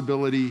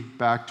responsibility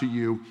back to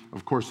you.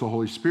 Of course, the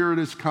Holy Spirit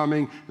is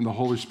coming, and the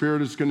Holy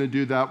Spirit is going to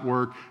do that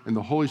work, and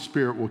the Holy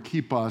Spirit will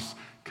keep us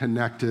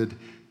connected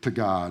to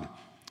God.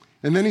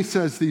 And then he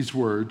says these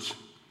words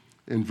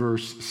in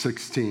verse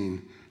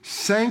 16.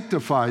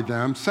 Sanctify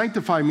them.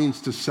 Sanctify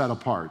means to set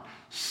apart.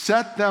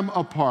 Set them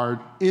apart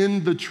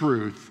in the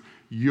truth.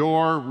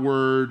 Your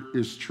word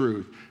is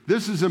truth.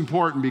 This is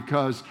important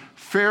because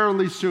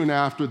fairly soon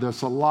after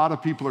this, a lot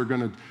of people are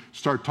going to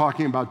start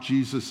talking about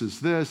Jesus is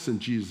this and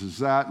Jesus is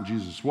that and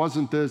Jesus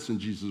wasn't this and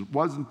Jesus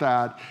wasn't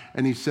that.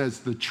 And he says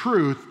the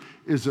truth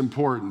is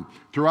important.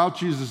 Throughout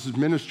Jesus'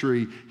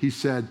 ministry, he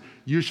said,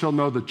 you shall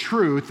know the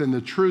truth and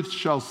the truth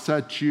shall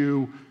set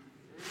you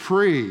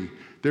free.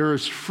 There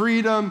is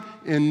freedom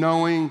in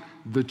knowing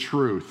the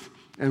truth.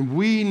 And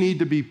we need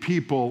to be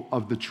people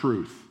of the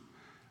truth.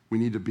 We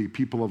need to be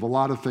people of a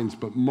lot of things,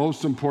 but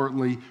most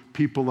importantly,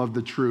 people of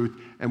the truth.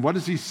 And what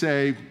does he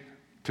say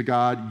to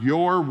God?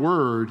 Your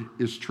word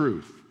is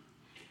truth.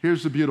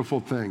 Here's the beautiful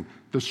thing.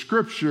 The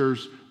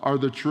scriptures are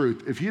the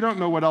truth. If you don't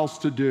know what else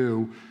to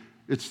do,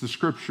 it's the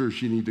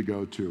scriptures you need to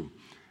go to.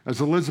 As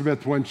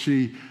Elizabeth, when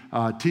she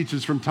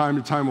teaches from time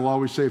to time, will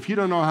always say, if you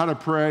don't know how to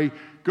pray,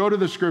 go to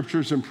the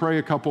scriptures and pray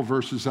a couple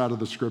verses out of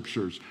the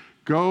scriptures.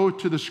 Go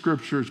to the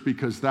scriptures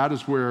because that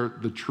is where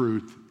the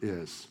truth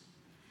is.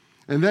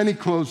 And then he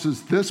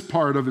closes this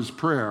part of his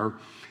prayer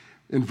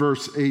in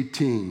verse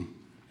 18.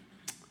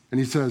 And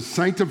he says,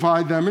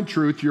 sanctify them in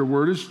truth. Your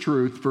word is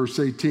truth. Verse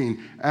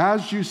 18.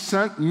 As you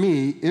sent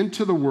me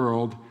into the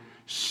world,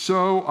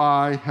 so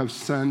I have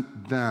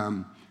sent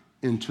them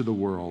into the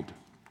world.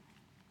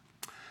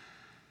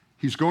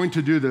 He's going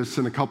to do this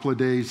in a couple of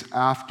days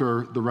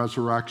after the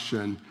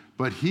resurrection,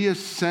 but he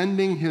is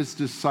sending his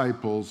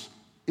disciples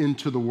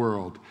into the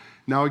world.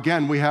 Now,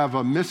 again, we have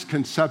a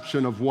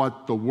misconception of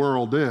what the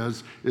world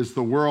is. Is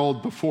the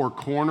world the four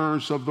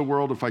corners of the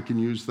world, if I can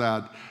use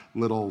that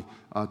little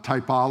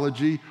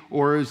typology,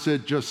 or is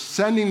it just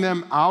sending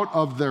them out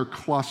of their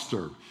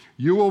cluster?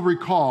 You will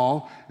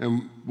recall,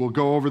 and we'll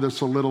go over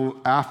this a little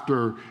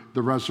after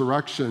the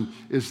resurrection,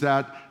 is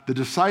that the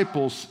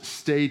disciples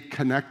stayed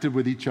connected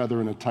with each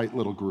other in a tight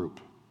little group.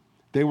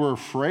 They were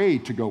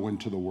afraid to go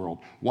into the world.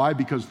 Why?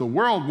 Because the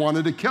world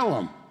wanted to kill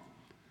them.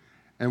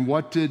 And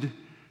what did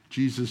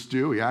Jesus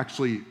do?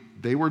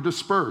 They were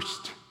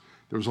dispersed.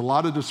 There was a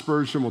lot of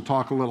dispersion. We'll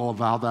talk a little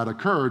about how that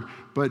occurred.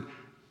 But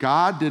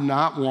God did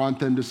not want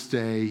them to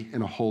stay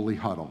in a holy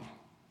huddle.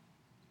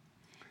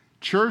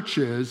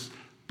 Churches,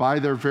 by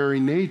their very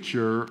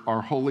nature,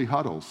 are holy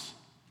huddles.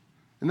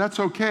 And that's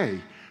okay.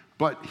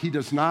 But he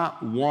does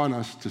not want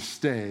us to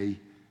stay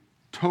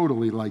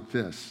totally like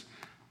this.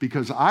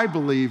 Because I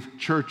believe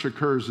church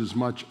occurs as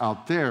much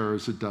out there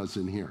as it does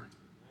in here.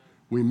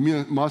 We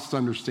must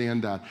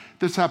understand that.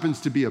 This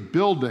happens to be a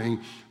building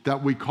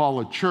that we call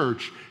a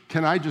church.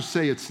 Can I just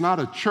say it's not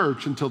a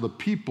church until the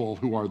people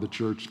who are the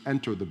church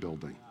enter the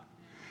building?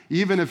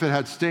 Even if it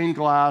had stained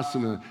glass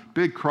and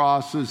big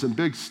crosses and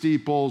big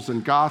steeples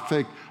and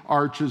Gothic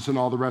arches and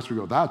all the rest, we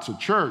go, that's a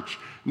church.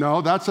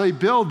 No, that's a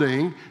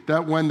building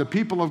that when the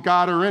people of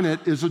God are in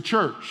it is a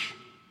church.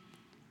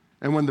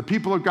 And when the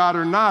people of God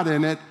are not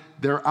in it,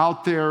 they're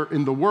out there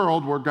in the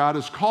world where God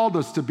has called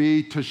us to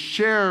be to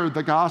share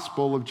the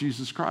gospel of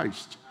Jesus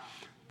Christ.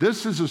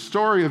 This is a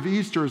story of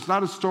Easter. It's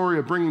not a story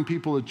of bringing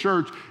people to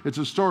church. It's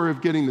a story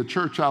of getting the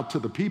church out to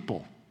the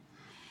people.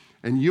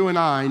 And you and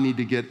I need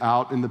to get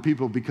out in the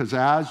people because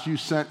as you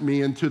sent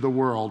me into the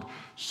world,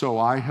 so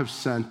I have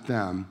sent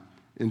them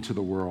into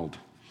the world.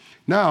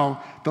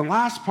 Now, the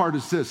last part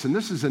is this, and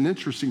this is an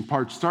interesting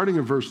part, starting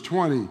in verse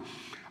 20.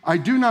 I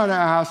do not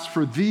ask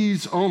for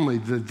these only,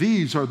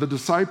 these are the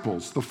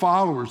disciples, the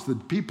followers, the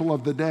people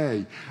of the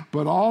day,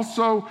 but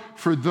also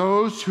for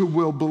those who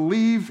will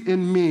believe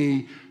in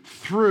me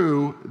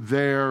through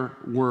their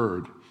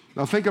word.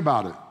 Now think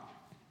about it.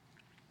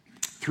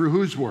 Through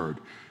whose word?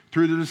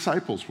 Through the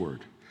disciples'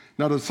 word.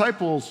 Now the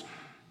disciples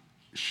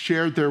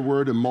shared their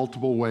word in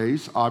multiple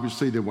ways.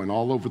 Obviously, they went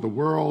all over the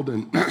world,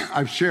 and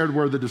I've shared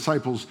where the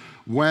disciples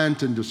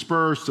went and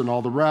dispersed and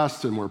all the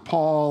rest, and where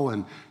Paul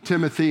and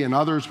Timothy and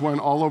others went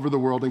all over the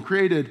world and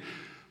created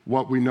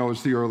what we know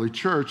as the early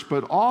church,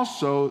 but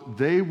also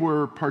they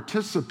were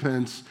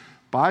participants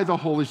by the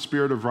Holy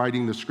Spirit of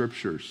writing the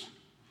scriptures.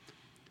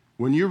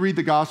 When you read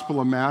the Gospel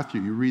of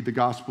Matthew, you read the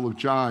Gospel of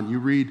John, you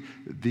read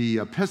the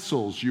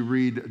epistles, you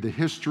read the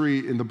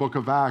history in the book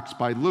of Acts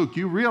by Luke,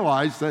 you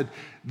realize that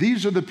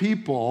these are the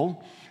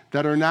people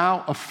that are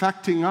now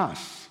affecting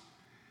us.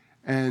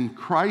 And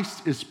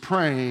Christ is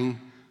praying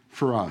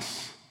for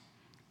us.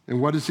 And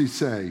what does he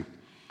say?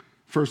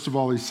 First of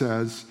all, he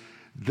says,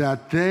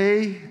 that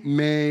they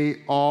may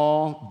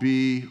all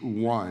be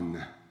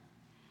one.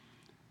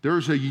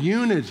 There's a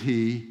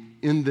unity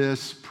in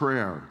this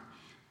prayer.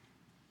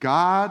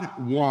 God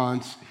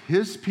wants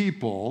his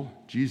people,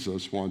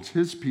 Jesus wants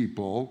his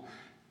people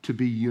to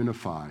be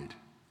unified.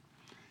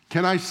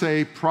 Can I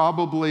say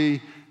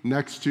probably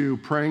next to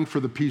praying for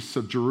the peace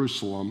of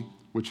Jerusalem,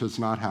 which has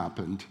not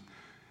happened,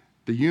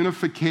 the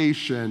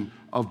unification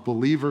of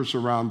believers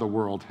around the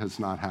world has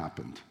not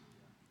happened.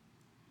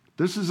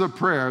 This is a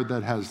prayer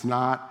that has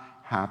not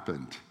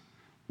happened.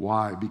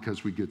 Why?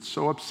 Because we get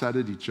so upset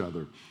at each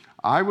other.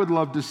 I would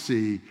love to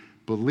see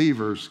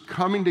believers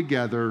coming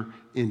together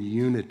in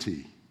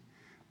unity.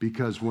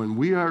 Because when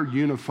we are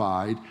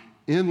unified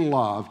in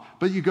love,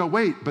 but you go,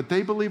 wait, but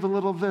they believe a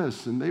little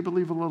this and they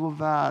believe a little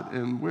that.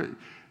 And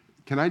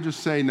can I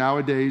just say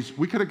nowadays,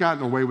 we could have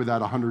gotten away with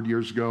that 100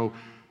 years ago,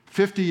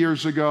 50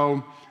 years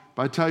ago.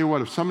 But I tell you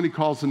what, if somebody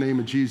calls the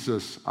name of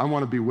Jesus, I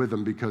want to be with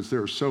them because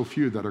there are so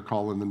few that are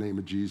calling the name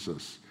of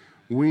Jesus.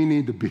 We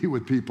need to be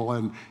with people.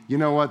 And you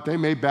know what? They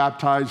may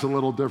baptize a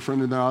little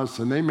different than us,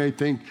 and they may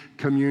think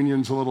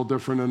communion's a little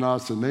different than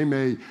us, and they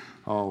may,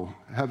 oh,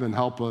 heaven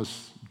help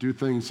us, do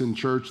things in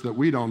church that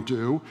we don't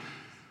do.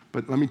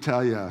 But let me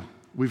tell you,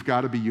 we've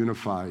got to be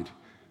unified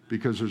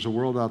because there's a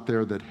world out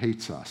there that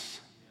hates us.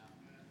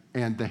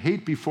 And the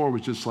hate before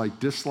was just like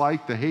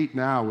dislike. The hate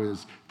now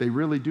is they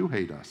really do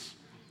hate us.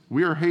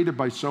 We are hated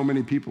by so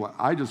many people.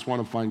 I just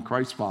want to find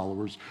Christ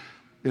followers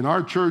in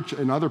our church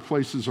and other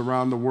places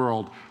around the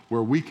world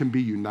where we can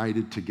be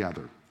united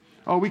together.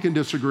 Oh, we can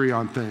disagree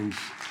on things.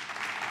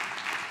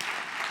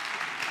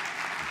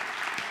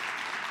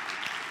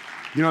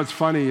 You know, it's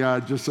funny,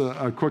 just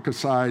a quick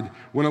aside.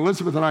 When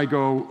Elizabeth and I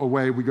go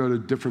away, we go to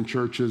different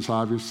churches,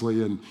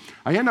 obviously, and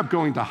I end up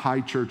going to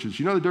high churches.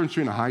 You know the difference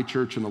between a high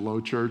church and a low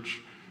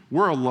church?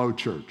 We're a low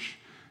church.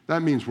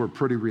 That means we're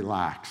pretty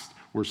relaxed.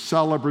 We're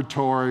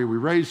celebratory. We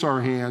raise our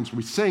hands.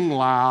 We sing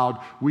loud.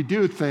 We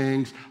do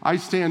things. I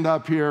stand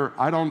up here.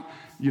 I don't,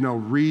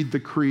 read the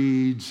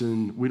creeds,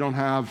 and we don't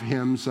have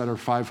hymns that are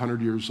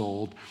 500 years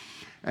old.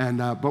 And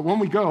but when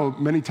we go,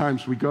 many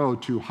times we go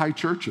to high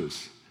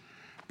churches,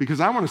 because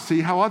I want to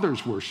see how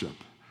others worship.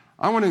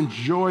 I want to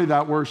enjoy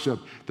that worship.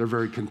 They're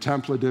very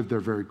contemplative. They're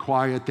very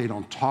quiet. They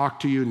don't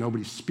talk to you.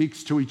 Nobody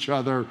speaks to each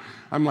other.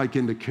 I'm like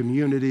into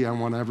community. I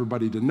want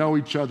everybody to know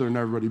each other and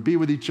everybody be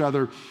with each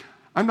other.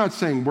 I'm not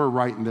saying we're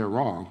right and they're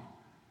wrong.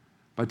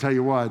 But I tell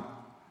you what,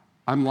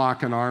 I'm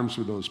locking arms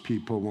with those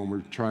people when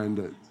we're trying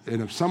to.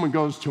 And if someone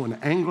goes to an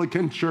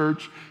Anglican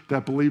church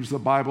that believes the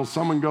Bible,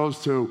 someone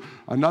goes to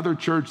another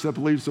church that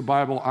believes the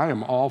Bible, I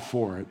am all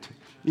for it.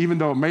 Even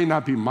though it may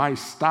not be my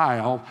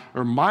style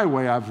or my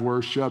way of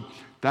worship,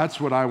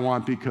 that's what I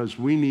want, because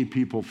we need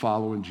people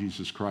following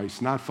Jesus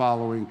Christ, not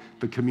following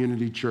the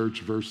community church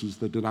versus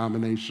the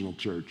denominational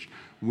church.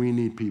 We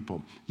need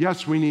people.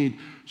 Yes, we need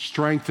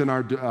strength in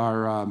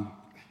our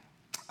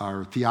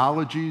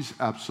theologies,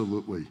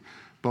 absolutely.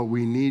 But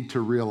we need to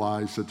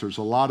realize that there's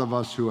a lot of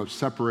us who have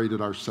separated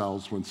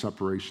ourselves when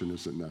separation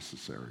isn't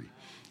necessary.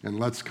 And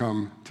let's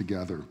come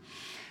together.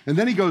 And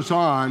then he goes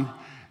on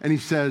and he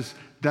says,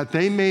 that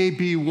they may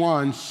be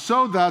one,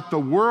 so that the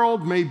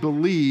world may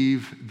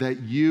believe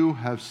that you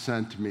have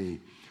sent me.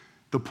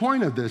 The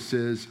point of this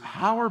is,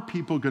 how are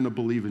people going to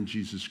believe in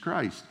Jesus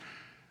Christ?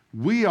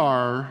 We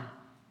are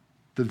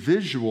the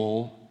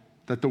visual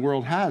that the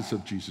world has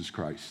of Jesus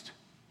Christ.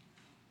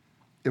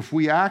 If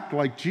we act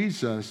like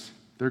Jesus,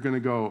 they're going to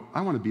go,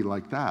 I want to be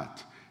like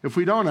that. If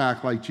we don't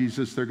act like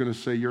Jesus, they're going to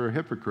say, you're a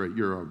hypocrite.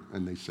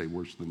 And they say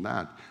worse than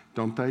that,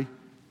 don't they?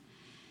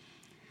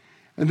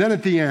 And then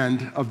at the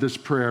end of this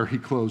prayer, he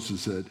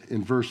closes it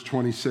in verse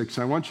 26.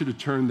 I want you to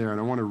turn there, and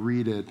I want to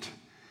read it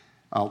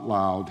out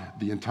loud,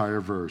 the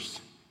entire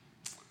verse.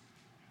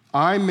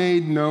 I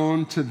made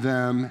known to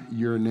them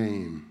your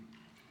name,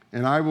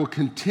 and I will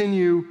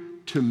continue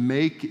to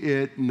make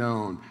it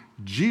known.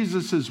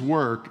 Jesus'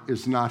 work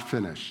is not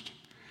finished.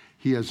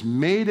 He has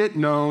made it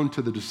known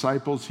to the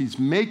disciples. He's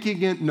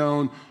making it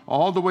known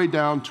all the way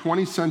down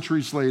 20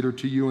 centuries later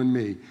to you and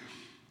me,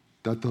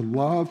 that the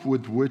love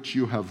with which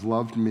you have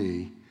loved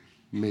me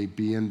may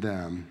be in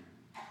them,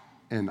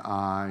 and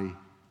I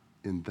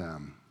in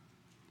them.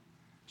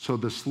 So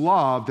this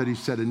love that he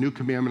said, a new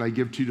commandment I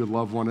give to you, to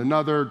love one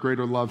another.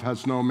 Greater love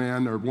has no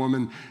man or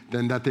woman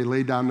than that they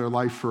lay down their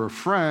life for a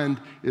friend,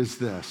 is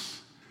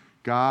this.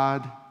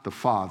 God the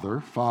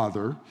Father,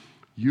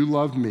 you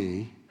love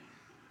me,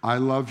 I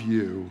love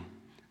you,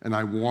 and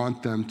I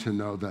want them to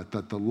know that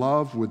the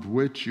love with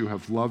which you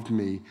have loved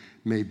me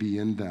may be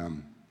in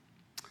them,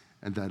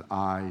 and that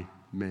I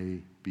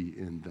may be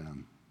in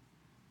them.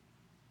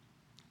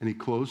 And he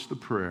closed the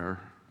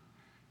prayer,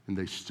 and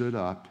they stood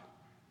up,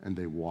 and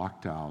they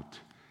walked out,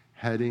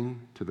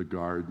 heading to the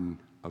Garden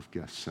of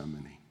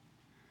Gethsemane.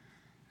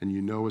 And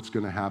you know what's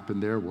going to happen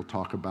there. We'll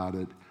talk about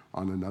it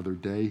on another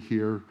day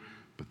here,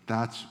 but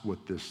that's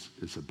what this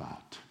is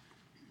about.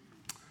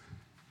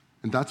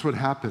 And that's what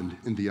happened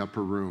in the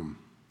upper room.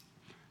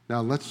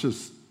 Now, let's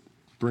just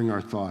bring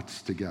our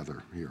thoughts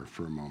together here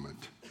for a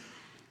moment.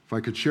 If I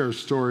could share a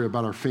story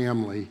about our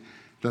family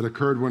that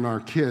occurred when our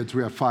kids,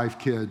 we have 5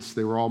 kids,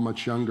 they were all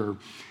much younger.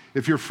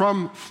 If you're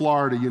from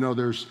Florida, you know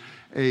there's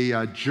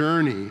a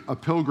journey, a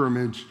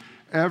pilgrimage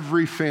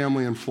every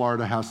family in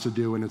Florida has to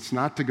do, and it's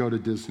not to go to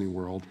Disney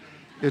World.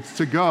 It's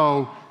to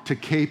go to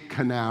Cape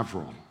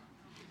Canaveral.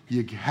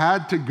 You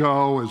had to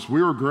go, as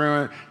we were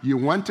growing up, you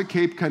went to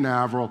Cape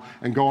Canaveral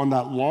and go on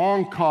that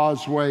long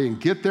causeway and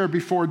get there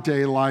before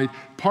daylight,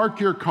 park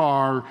your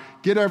car,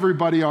 get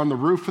everybody on the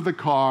roof of the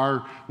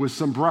car with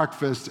some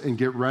breakfast, and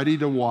get ready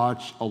to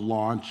watch a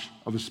launch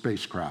of a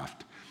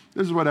spacecraft.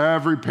 This is what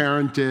every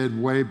parent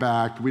did way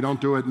back. We don't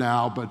do it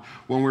now, but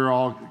when we were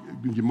all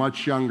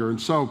much younger.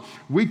 And so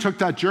we took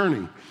that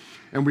journey.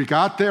 And we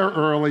got there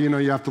early. You know,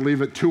 you have to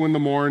leave at 2 in the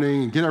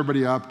morning and get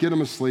everybody up, get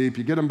them asleep,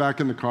 you get them back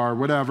in the car,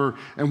 whatever.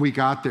 And we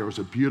got there. It was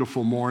a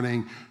beautiful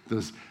morning.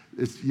 The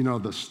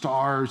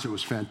stars, it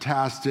was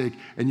fantastic.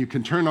 And you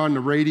can turn on the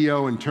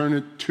radio and tune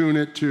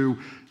it to,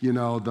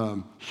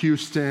 the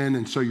Houston.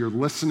 And so you're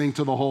listening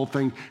to the whole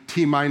thing,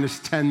 T-minus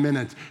 10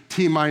 minutes,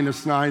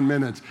 T-minus 9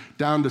 minutes,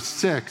 down to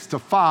 6, to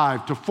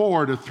 5, to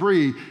 4, to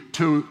 3,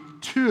 to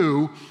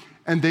 2,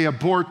 and they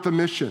abort the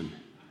mission.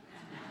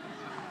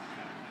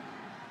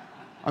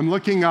 I'm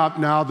looking up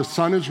now, the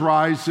sun is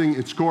rising,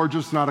 it's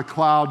gorgeous, not a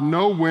cloud,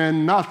 no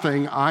wind,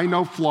 nothing. I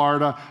know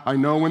Florida, I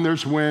know when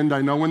there's wind,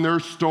 I know when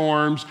there's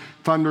storms,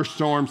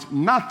 thunderstorms,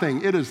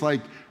 nothing. It is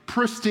like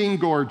pristine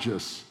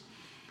gorgeous.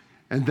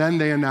 And then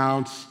they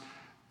announce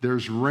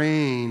there's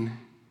rain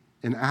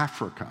in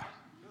Africa.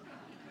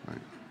 Right?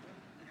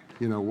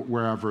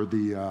 Wherever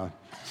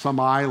some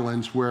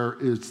islands where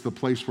it's the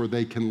place where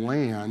they can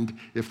land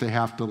if they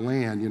have to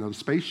land, the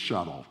space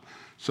shuttle.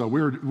 So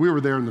we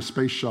were there in the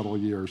space shuttle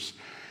years.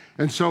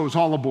 And so it was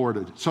all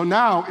aborted. So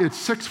now it's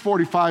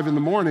 6:45 in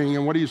the morning,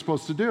 and what are you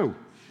supposed to do?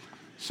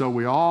 So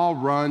we all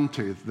run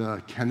to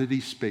the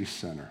Kennedy Space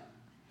Center.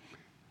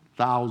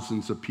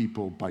 Thousands of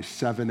people by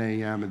 7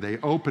 a.m., and they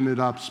open it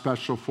up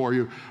special for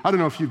you. I don't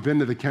know if you've been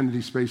to the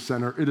Kennedy Space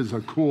Center. It is a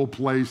cool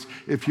place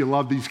if you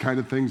love these kind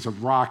of things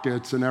of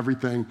rockets and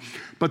everything.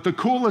 But the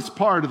coolest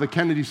part of the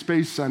Kennedy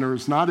Space Center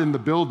is not in the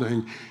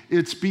building.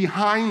 It's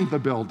behind the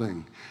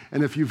building.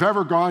 And if you've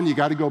ever gone, you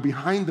got to go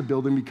behind the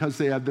building because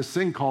they have this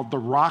thing called the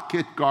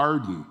Rocket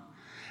Garden.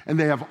 And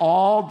they have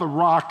all the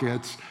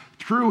rockets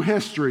through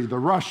history, the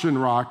Russian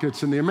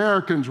rockets and the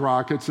Americans'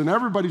 rockets and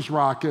everybody's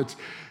rockets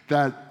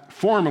that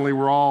formerly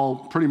were all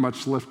pretty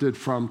much lifted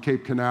from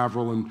Cape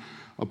Canaveral and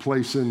a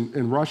place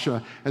in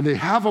Russia. And they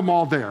have them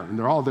all there, and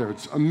they're all there.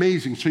 It's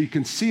amazing. So you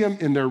can see them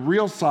in their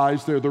real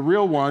size. They're the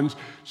real ones.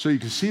 So you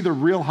can see the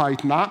real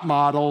height, not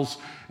models.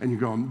 And you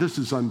go, this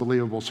is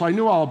unbelievable. So I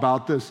knew all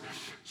about this.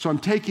 So I'm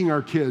taking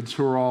our kids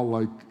who are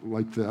all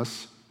like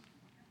this,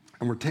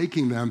 and we're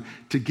taking them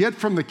to get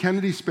from the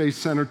Kennedy Space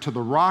Center to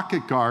the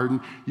Rocket Garden.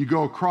 You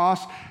go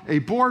across a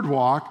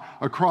boardwalk,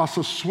 across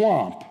a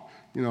swamp.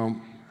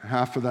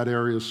 Half of that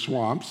area is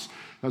swamps.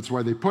 That's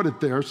why they put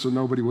it there, so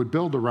nobody would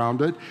build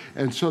around it.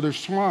 And so there's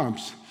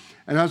swamps.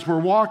 And as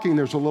we're walking,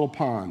 there's a little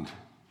pond.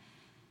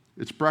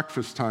 It's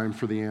breakfast time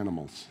for the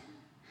animals.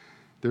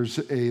 There's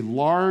a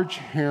large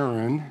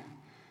heron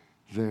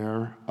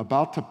there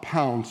about to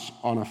pounce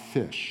on a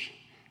fish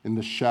in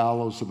the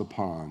shallows of the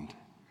pond.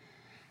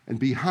 And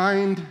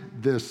behind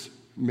this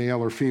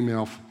male or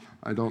female,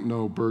 I don't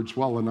know birds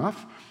well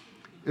enough,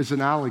 is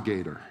an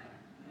alligator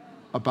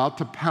about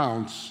to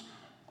pounce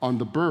on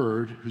the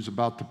bird who's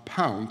about to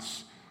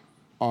pounce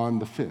on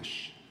the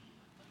fish.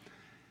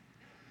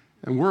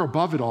 And we're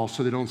above it all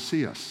so they don't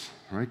see us,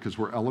 right? Because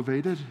we're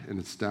elevated and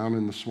it's down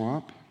in the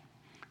swamp.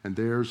 And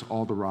there's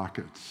all the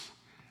rockets.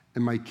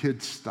 And my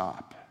kids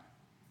stop.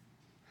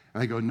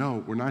 And I go,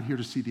 no, we're not here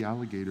to see the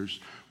alligators.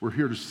 We're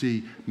here to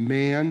see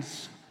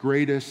man's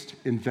greatest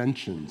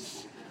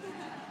inventions.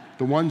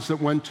 The ones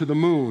that went to the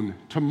moon,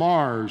 to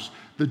Mars,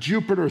 the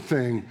Jupiter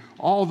thing,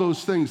 all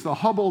those things, the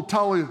Hubble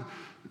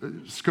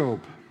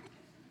telescope.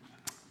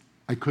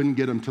 I couldn't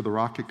get them to the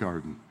Rocket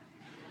Garden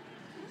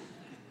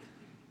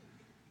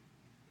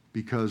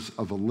because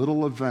of a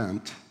little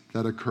event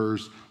that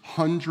occurs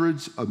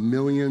hundreds of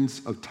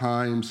millions of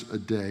times a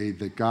day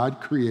that God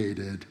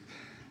created,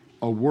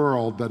 a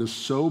world that is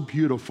so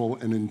beautiful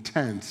and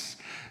intense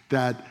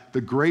that the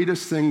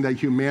greatest thing that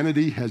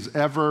humanity has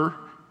ever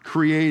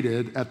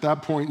created at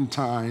that point in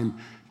time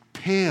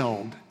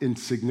paled in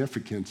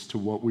significance to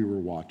what we were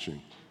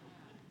watching.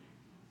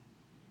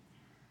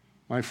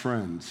 My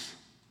friends,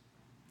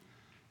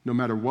 no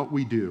matter what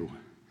we do,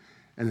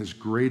 and as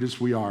great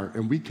as we are,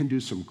 and we can do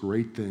some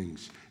great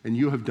things, and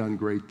you have done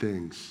great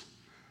things,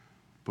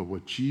 but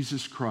what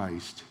Jesus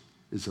Christ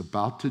is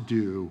about to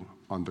do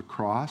on the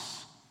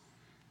cross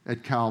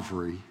at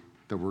Calvary,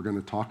 that we're going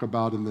to talk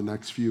about in the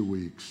next few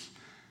weeks,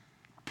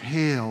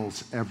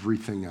 pales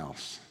everything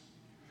else.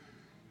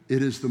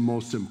 It is the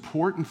most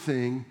important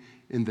thing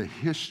in the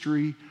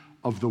history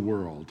of the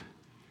world.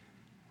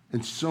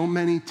 And so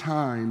many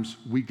times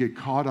we get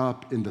caught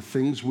up in the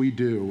things we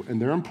do,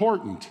 and they're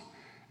important.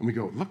 And we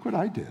go, look what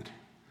I did.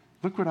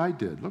 Look what I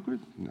did. Look what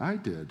I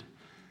did.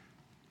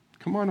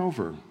 Come on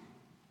over.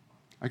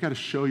 I got to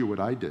show you what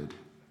I did.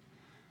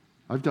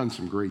 I've done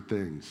some great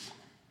things.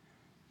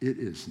 It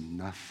is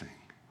nothing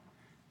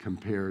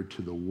compared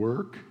to the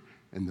work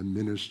and the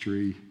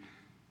ministry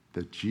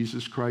that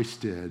Jesus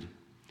Christ did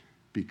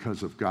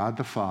because of God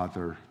the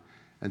Father,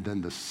 and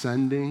then the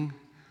sending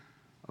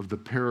of the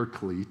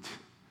Paraclete,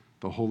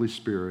 the Holy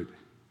Spirit,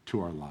 to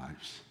our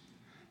lives.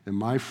 And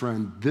my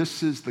friend,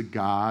 this is the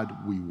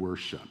God we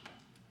worship.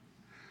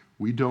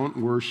 We don't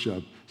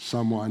worship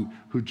someone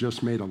who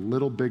just made a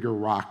little bigger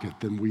rocket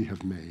than we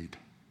have made.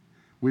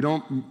 We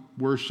don't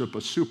worship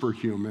a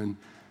superhuman.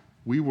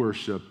 We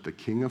worship the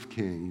King of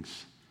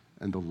Kings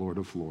and the Lord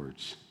of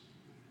Lords.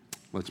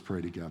 Let's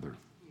pray together.